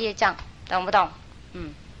消化业障，懂不懂？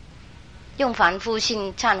用反复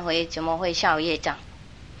性忏悔怎么会消业障？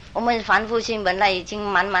我们反复性本来已经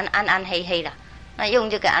蛮暗暗黑黑了，那用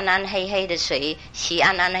这个暗暗黑黑的水洗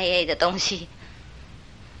暗暗黑黑的东西，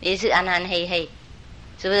也是暗暗黑黑，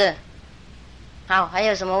是不是？好，还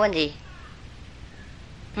有什么问题？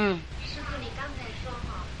师父，你刚才说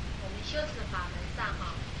哈，我们修持法门上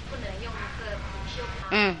哈，不能用那个苦修法。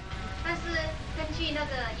但是根据那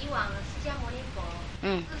个以往释迦牟尼佛，自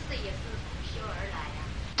是也是苦修而来啊。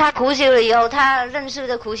他苦修了以后，他认识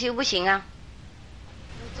的苦修不行啊。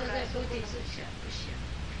坐在菩提树下不行，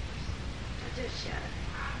他就下来。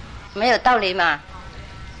没有道理嘛。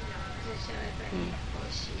就下来再呼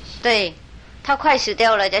吸一下。对，他快死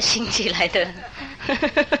掉了才醒起来的。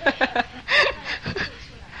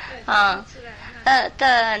啊，他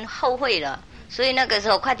很后悔了，所以那个时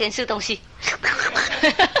候快点吃东西，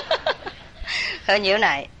喝牛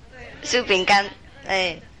奶，吃饼干，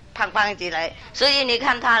胖起来。所以你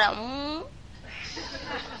看他了，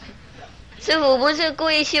师父不是故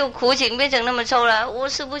意修苦情变成那么瘦了，我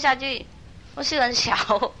吃不下去，我吃很小，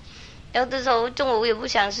有的时候中午也不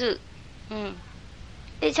想吃，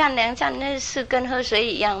一餐2餐那是跟喝水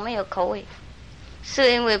一样，没有口味，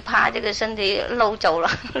是因为怕这个身体漏走了，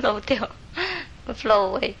漏掉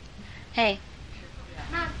 ，flow away， 嘿。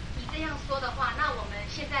那你这样说的话，那我们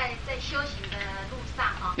现在在修行的路上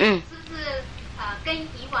哈，是不是跟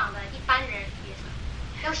以往的一般人也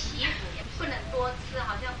是要惜福，也不能多吃，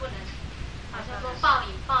好像不能，好像说暴饮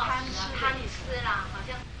暴食啊，贪吃啦，好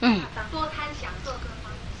像多贪享受各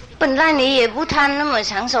方面。本来你也不贪那么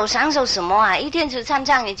享受，享受什么啊？一天吃3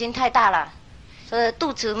餐已经太大了，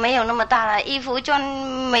肚子没有那么大了，衣服穿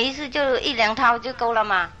每一次就1、2套就够了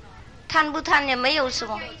嘛，贪不贪也没有什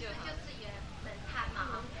么，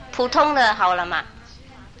普通的好了嘛。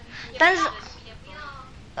但是，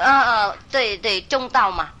对，中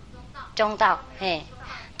道嘛，中道，嘿。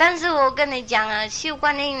但是我跟你讲啊，修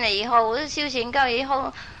观音了以后，我是修行高以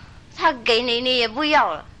后，他给你你也不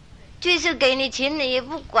要了，就是给你钱你也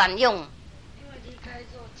不管用，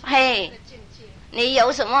嘿，你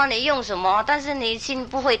有什么你用什么，但是你心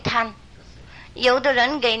不会贪。有的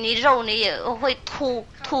人给你肉你也会吐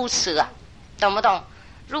死啊，懂不懂？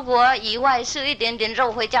如果以外是一点点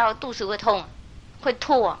肉，会叫肚子会痛，会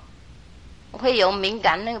吐啊，会有敏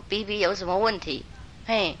感，那个鼻有什么问题？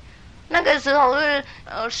嘿，那个时候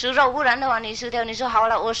食肉，不然的话你食掉，你说好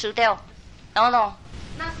了我食掉，懂不懂？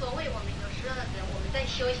那所谓我们有时候人我们在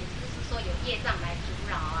修行，是不是说有业障来阻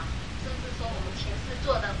扰啊？是不是说我们前世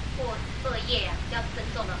做的恶业啊比较深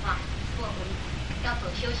重的话，说我们要走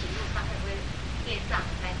修行路上会不会业障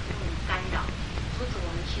来给我们干扰，阻止我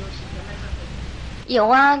们修行？有没有这个？有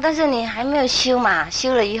啊，但是你还没有修嘛，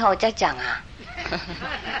修了以后再讲啊。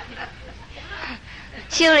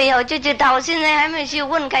修了以后就知道，现在还没修，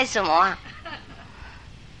问干什么啊？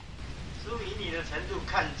师父，以你的程度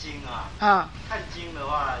看经啊，看经的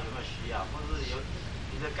话有没有需要，或是有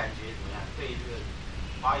你的感觉怎么样？对这个《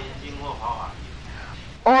华严经》或《华法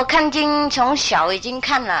经》？我看经从小已经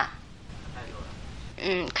看了，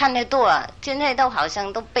看得多啊，现在都好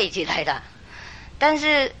像都背起来了，但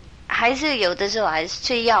是还是有的时候还是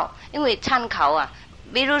需要，因为参考啊。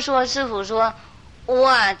比如说师父说，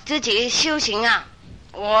我自己修行啊，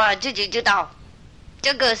我自己知道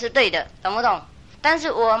这个是对的，懂不懂？但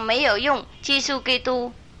是我没有用基督基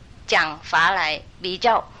督讲法来比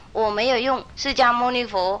较，我没有用释迦牟尼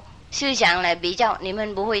佛思想来比较，你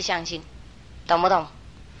们不会相信，懂不懂？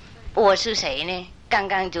我是谁呢？刚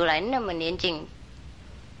刚就来那么年轻，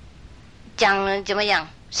讲了怎么样？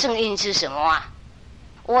圣音是什么啊？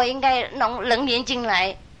我应该用楞严经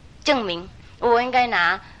来证明，我应该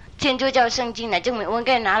拿天主教圣经来证明，我应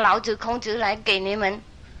该拿老子孔子来给你们，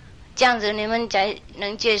这样子你们才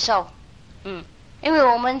能接受。因为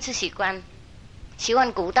我们是习惯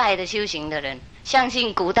古代的修行的人，相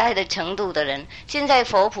信古代的程度的人，现在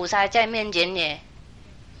佛菩萨在面前也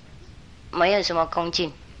没有什么恭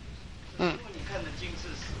敬。你看的经是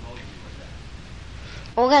什么语文的？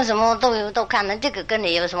我看什么都看了，这个跟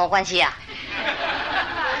你有什么关系啊？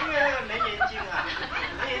因为那个《楞严经》啊，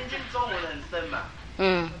《楞严经》中文很深嘛。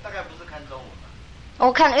大概不是看中文吧？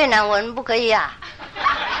我看越南文不可以啊。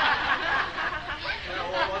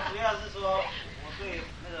我主要是说，我对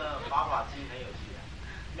那个《法华经》很有趣啊，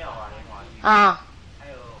《妙法莲华经》啊，还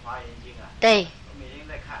有《华严经》啊。对。我每天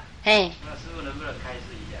在看。那师父能不能开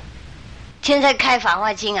示一下？现在开《法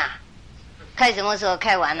华经》啊？开什么时候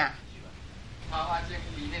开完啊？《法华经》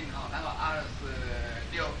里面那个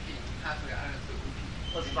26品，它是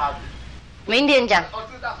25品，28品。明天讲。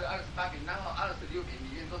知道是28品，然后26品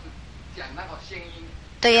里面都是讲那个声音。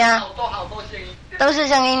对呀。好多声音。都是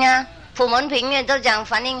声音啊！普门品也都讲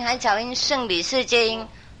梵音、海草音、圣比世界音，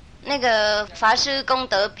那个法师功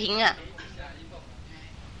德品啊，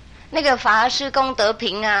那个法师功德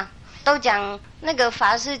品啊，都讲那个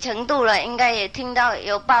法师程度了，应该也听到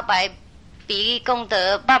有800比例功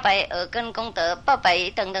德、800耳根功德、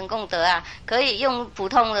800等等功德啊，可以用普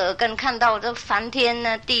通的耳根看到这梵天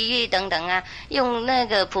啊、地狱等等啊，用那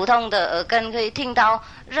个普通的耳根可以听到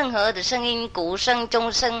任何的声音，鼓声、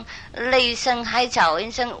钟声、雷声、海草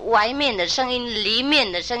音声，外面的声音、里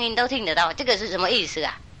面的声音都听得到。这个是什么意思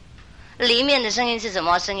啊？里面的声音是什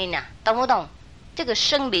么声音啊？懂不懂？这个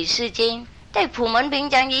声比世界音，在普门品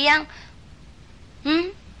讲一样。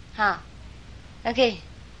OK。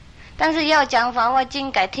但是要讲法华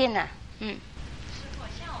经改天了。师父，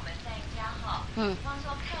像我们在家比方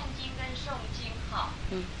说看经跟诵经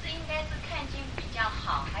是应该是看经比较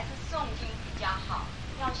好，还是诵经比较好？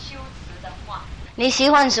要修持的话，你喜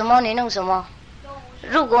欢什么你弄什么。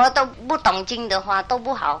如果都不懂经的话都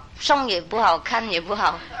不好，诵也不好，看也不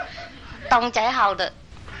好，懂才好的。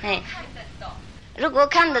看得懂。如果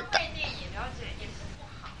看得懂。会念也了解也是不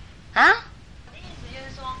好。啊？我的意思就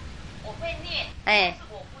是说，我会念，但是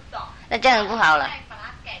我不懂。那这样不好了。把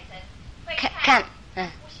它改成会看，不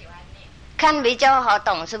喜欢念。看比较好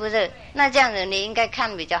懂，是不是？那这样子你应该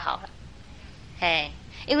看比较好了。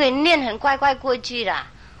因为念很快过去了，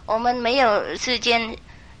我们没有时间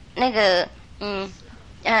那个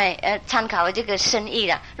参考这个深意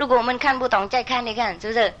了。如果我们看不懂，再看一看，是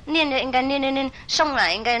不是？念的应该念，诵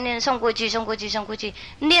了应该念，诵过去。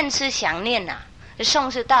念是想念呐，诵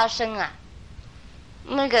是大声啊，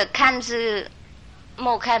那个看是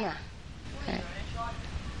默看啊。有人说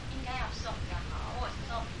应该要诵比较好，或者是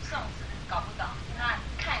说诵是搞不懂，那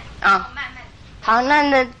看慢慢。好，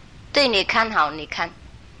那对你看好，你看，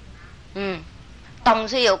懂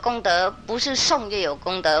是有功德，不是诵就有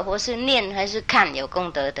功德，或是念还是看有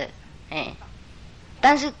功德的，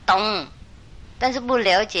但是懂，但是不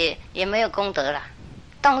了解也没有功德啦。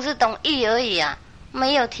懂是懂意而已啊，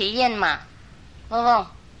没有体验嘛，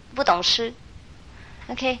不懂事。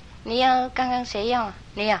OK， 你要刚刚谁要啊？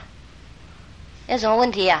你要什么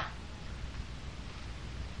问题啊？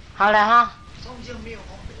好了哈。诵经没有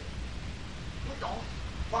功德，不懂，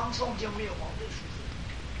光诵经没有功德，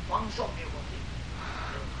光诵没有功德。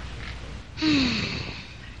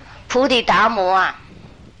菩提达摩啊，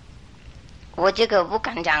我这个不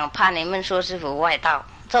敢讲，怕你们说师父外道。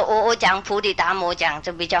这我讲菩提达摩讲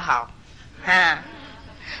这比较好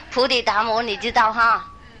菩提达摩你知道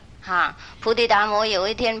菩提达摩有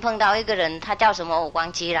一天碰到一个人，他叫什么我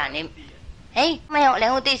忘记了。没有，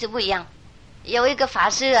两个弟子不一样。有一个法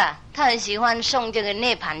师啊，他很喜欢诵这个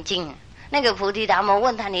涅盘经。那个菩提达摩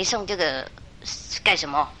问他，你诵这个干什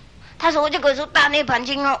么？他说这个是大涅盘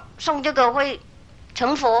经哦，诵这个会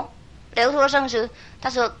成佛，流脱生死。他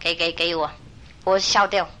说给我，我消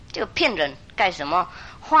掉，这个骗人干什么？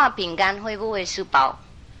画饼干会不会吃饱？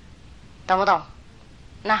懂不懂？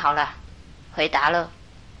那好了，回答了。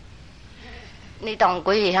你懂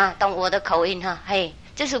国语懂我的口音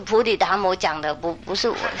这是菩提达摩讲的，不是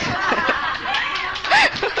我。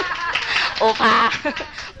我怕，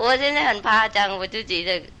我现在很怕讲我自己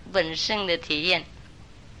的本身的体验，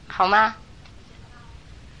好吗？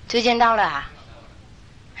时间到了啊，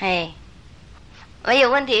嘿，没有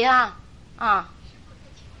问题哈，啊，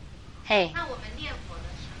嘿。那我们念佛的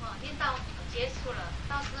时候，念到结束了，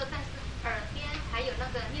到时候但是耳边还有那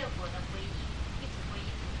个念佛的回音，一直回音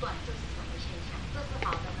不断，这是什么现象？这是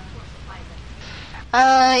好的呢，或是坏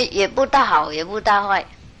的？也不大好，也不大坏，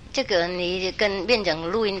这个你跟变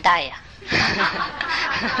成录音带呀、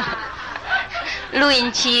录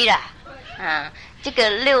音机啦，啊，这个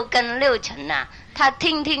6根6尘呐，他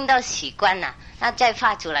听到习惯了，他再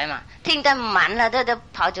发出来嘛，听得满了，他都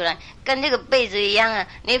跑出来，跟这个被子一样啊，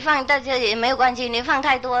你放到这里没有关系，你放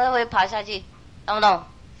太多它会跑下去，懂不懂？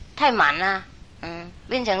太满了，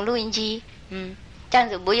变成录音机，这样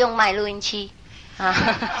子不用卖录音机啊。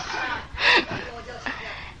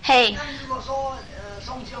嘿，那如果说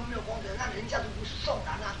诵经没有功德，那人家都不诵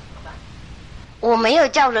了，那怎么办？我没有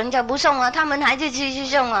叫人家不诵啊，他们还是继续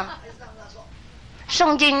诵啊。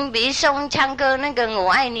诵经比诵唱歌那个我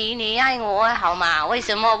爱你，你爱我好嘛？为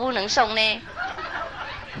什么不能诵呢？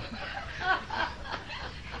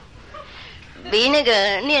比那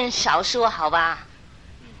个念小说好吧？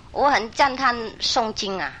我很赞叹诵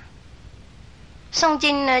经啊。诵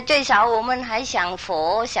经呢，最少我们还想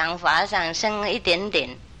佛、想法、想僧一点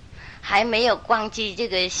点，还没有忘记这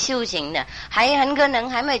个修行的，还很可能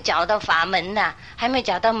还没找到法门的，还没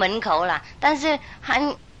找到门口啦，但是还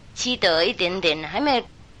记得一点点，还没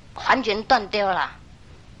完全断掉了。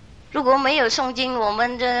如果没有诵经，我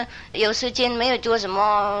们这有时间没有做什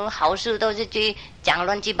么好事，都是去讲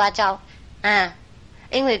乱七八糟，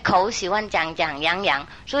因为口喜欢讲洋，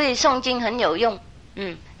所以诵经很有用。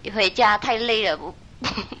回家太累了，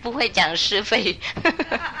不会讲是非。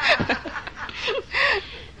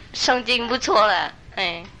诵经不错了，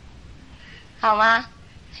好吗？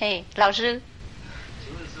嘿，老师。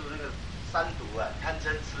请问师傅，那个三毒啊，贪嗔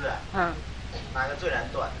痴啊，哪个最难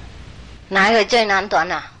断？哪一个最难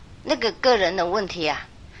断啊？那个个人的问题啊，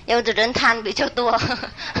有的人贪比较多，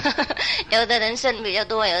有的人嗔比较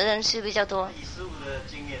多，有的人痴比较多。以师傅的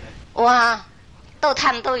经验呢？哇，都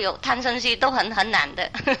贪都有，贪嗔痴都很难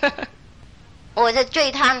的。我是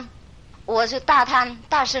最贪，我是大贪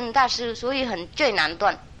大嗔大痴，所以最难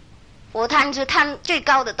断。我贪是贪最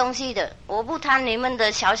高的东西的，我不贪你们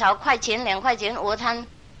的小块钱2块钱，我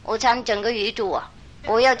贪整个宇宙啊！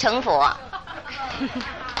我要成佛啊！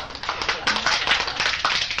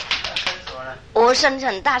我声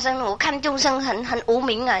很大声，我看众生很无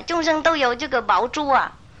名啊，众生都有这个宝珠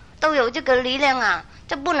啊，都有这个力量啊，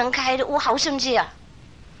这不能开的，我好生气啊！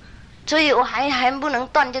所以我还不能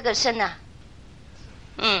断这个身啊。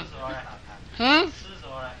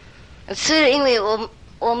是因为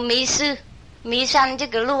我迷上这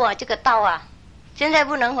个路啊，这个道啊，现在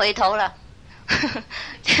不能回头了。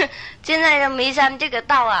现在的迷上这个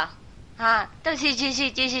道啊，都继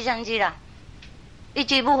续上去了，一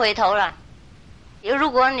去不回头了。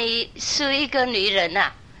如果你是一个女人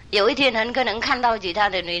啊，有一天很可能看到其他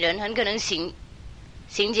的女人，很可能醒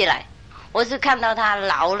起来。我是看到她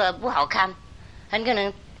老了不好看，很可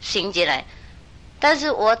能醒起来。但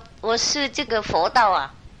是我是这个佛道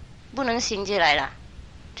啊，不能醒起来了。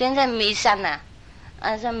现在迷山了，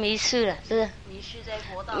是迷失了，是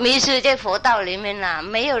迷失在佛道里面了，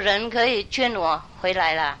没有人可以劝我回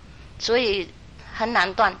来了，所以很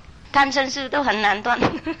难断，贪嗔痴都很难断。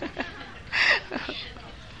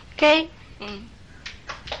OK，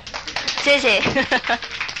 谢谢。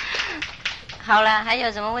好了，还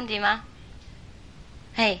有什么问题吗？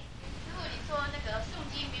嘿。如果你说那个诵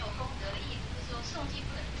经没有功德的意思是说诵经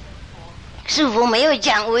不能成佛。师父没有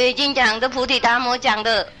讲，我已经讲的菩提达摩讲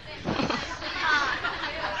的。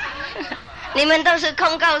你们都是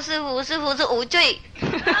控告师父，师父是无罪。我的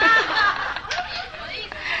意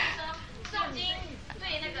思是说，诵经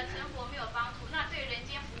对那个成佛没有帮助，那对人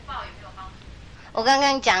间福报有没有帮助？我刚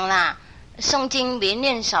刚讲啦，诵经比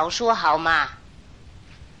念少说好嘛，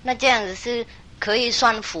那这样子是可以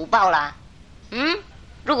算福报啦。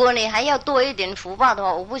如果你还要多一点福报的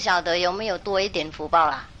话，我不晓得有没有多一点福报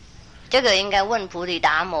啦。这个应该问菩提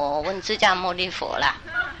达摩，问释迦牟尼佛啦。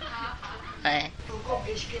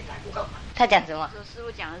他讲什么？师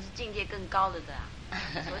父讲的是境界更高的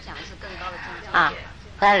所讲的是更高的境界啊，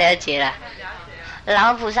他了解了，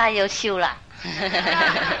老菩萨优秀了。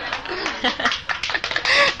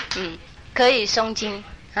可以诵经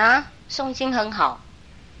啊，诵经很好。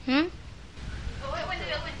我会问这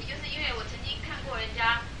个问题，就是因为我曾经看过人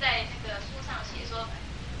家在那个书上写说，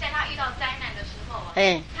在他遇到灾难的时候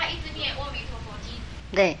他一直念阿弥陀佛经，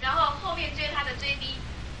对，然后后面追他的追逼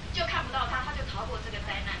就看不到他，他就逃过这个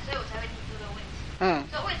灾难，所以我才会提出这个问题。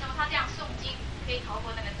所以为什么他这样诵经可以逃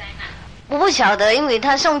过那个灾难？我不晓得，因为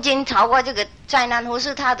他诵经逃过这个灾难，或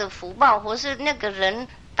是他的福报，或是那个人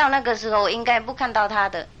到那个时候应该不看到他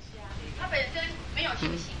的。他本身没有修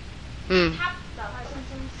行。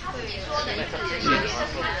他自己说的，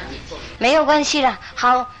没有关系啦。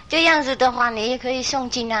好，这样子的话，你也可以诵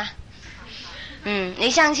经啊。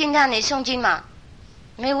你相信他，你诵经嘛，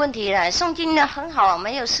没有问题啦。诵经呢很好，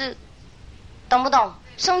没有事，懂不懂？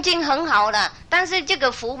诵经很好的，但是这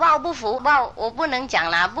个福报不福报，我不能讲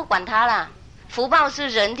啦，不管它啦。福报是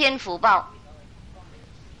人天福报，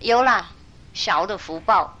有啦，小的福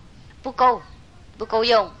报不够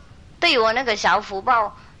用。对我那个小福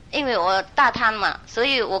报，因为我大贪嘛，所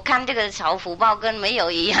以我看这个小福报跟没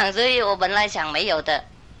有一样，所以我本来想没有的，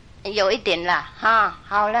有一点啦，哈。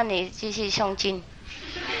好，那你继续诵经。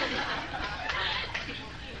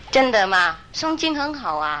真的嘛，诵经很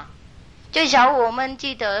好啊。最少我们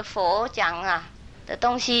记得佛讲啊的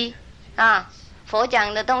东西啊，佛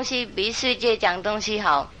讲的东西比世界讲东西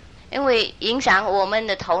好，因为影响我们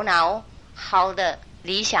的头脑，好的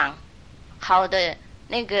理想，好的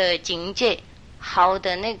那个境界，好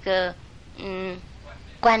的那个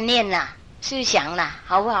观念啦、思想啦，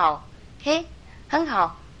好不好？嘿，很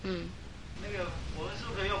好。那个我们是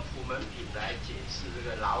不是可以用普门品来解释这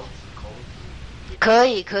个老子、孔子？可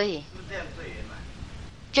以。是不是这样最圆满？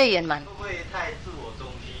最圆满。会不会太自我中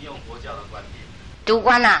心？用佛教的观点？主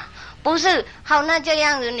观啊，不是。好，那这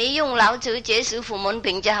样子你用老子解释普门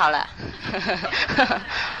品就好了。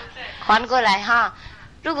还过来哈。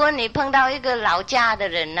如果你碰到一个老家的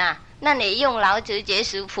人呐，那你用老子解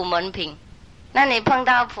释普门品；那你碰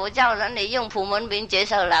到佛教人，你用普门品解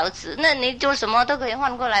释老子，那你做什么都可以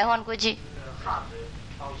换过来换过去。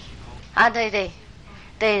啊，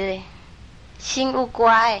对，心无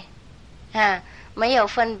挂碍，没有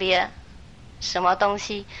分别什么东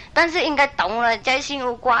西，但是应该懂了，再心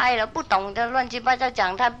无挂碍了，不懂的乱七八糟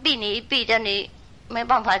讲，他逼你一逼的，你没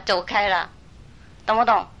办法走开了，懂不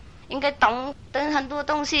懂？应该懂得很多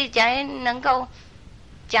东西才能够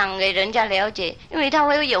讲给人家了解，因为他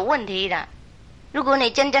会有问题的。如果你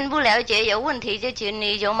真正不了解，有问题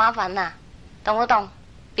你就麻烦了，懂不懂？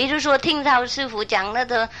比如说听到师父讲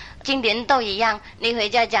的经典都一样，你回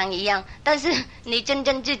家讲一样，但是你真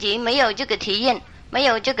正自己没有这个体验，没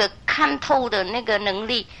有这个看透的那个能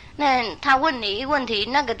力，那他问你一问题，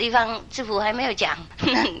那个地方师父还没有讲，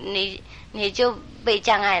那你就被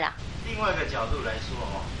障碍了。另外一个角度来说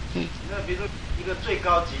那比如说一个最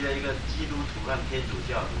高级的一个基督徒和天主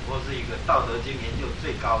教徒，或是一个道德经研究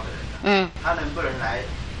最高的人他能不能来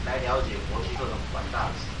了解佛系这种广大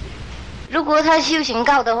的世界？如果他修行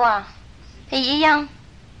高的话，也一样。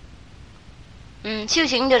修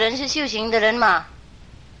行的人是修行的人嘛，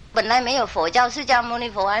本来没有佛教，释迦牟尼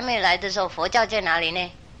佛还没来的时候，佛教在哪里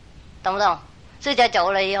呢？懂不懂？释迦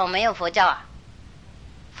走了以后没有佛教啊？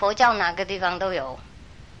佛教哪个地方都有。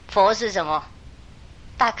佛是什么？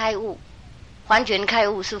大开悟，完全开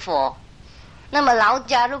悟是佛。那么老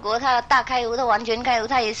家如果他大开悟，他完全开悟，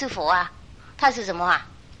他也是佛啊。他是什么啊？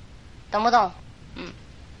懂不懂？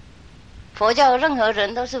佛教任何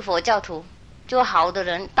人都是佛教徒，就好的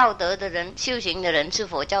人、道德的人、修行的人是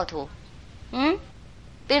佛教徒。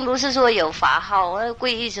并不是说有法号皈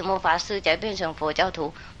依什么法师才变成佛教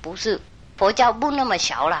徒，不是。佛教不那么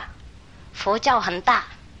小啦，佛教很大，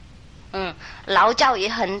劳教也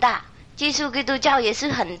很大，基督教也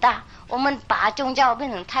是很大，我们把宗教变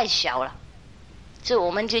成太小了，是我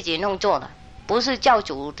们自己弄错了，不是教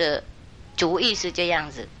主的主意是这样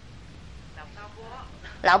子。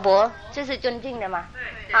老伯，这是尊敬的吗？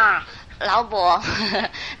老伯，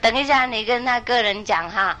等一下你跟他个人讲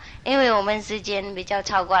哈，因为我们时间比较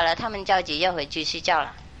超过了，他们着急要回去睡觉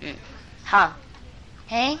了。好，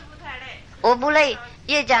我不累，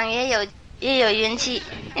越讲越有元气。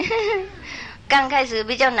刚开始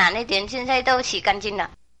比较难一点，现在都洗干净了。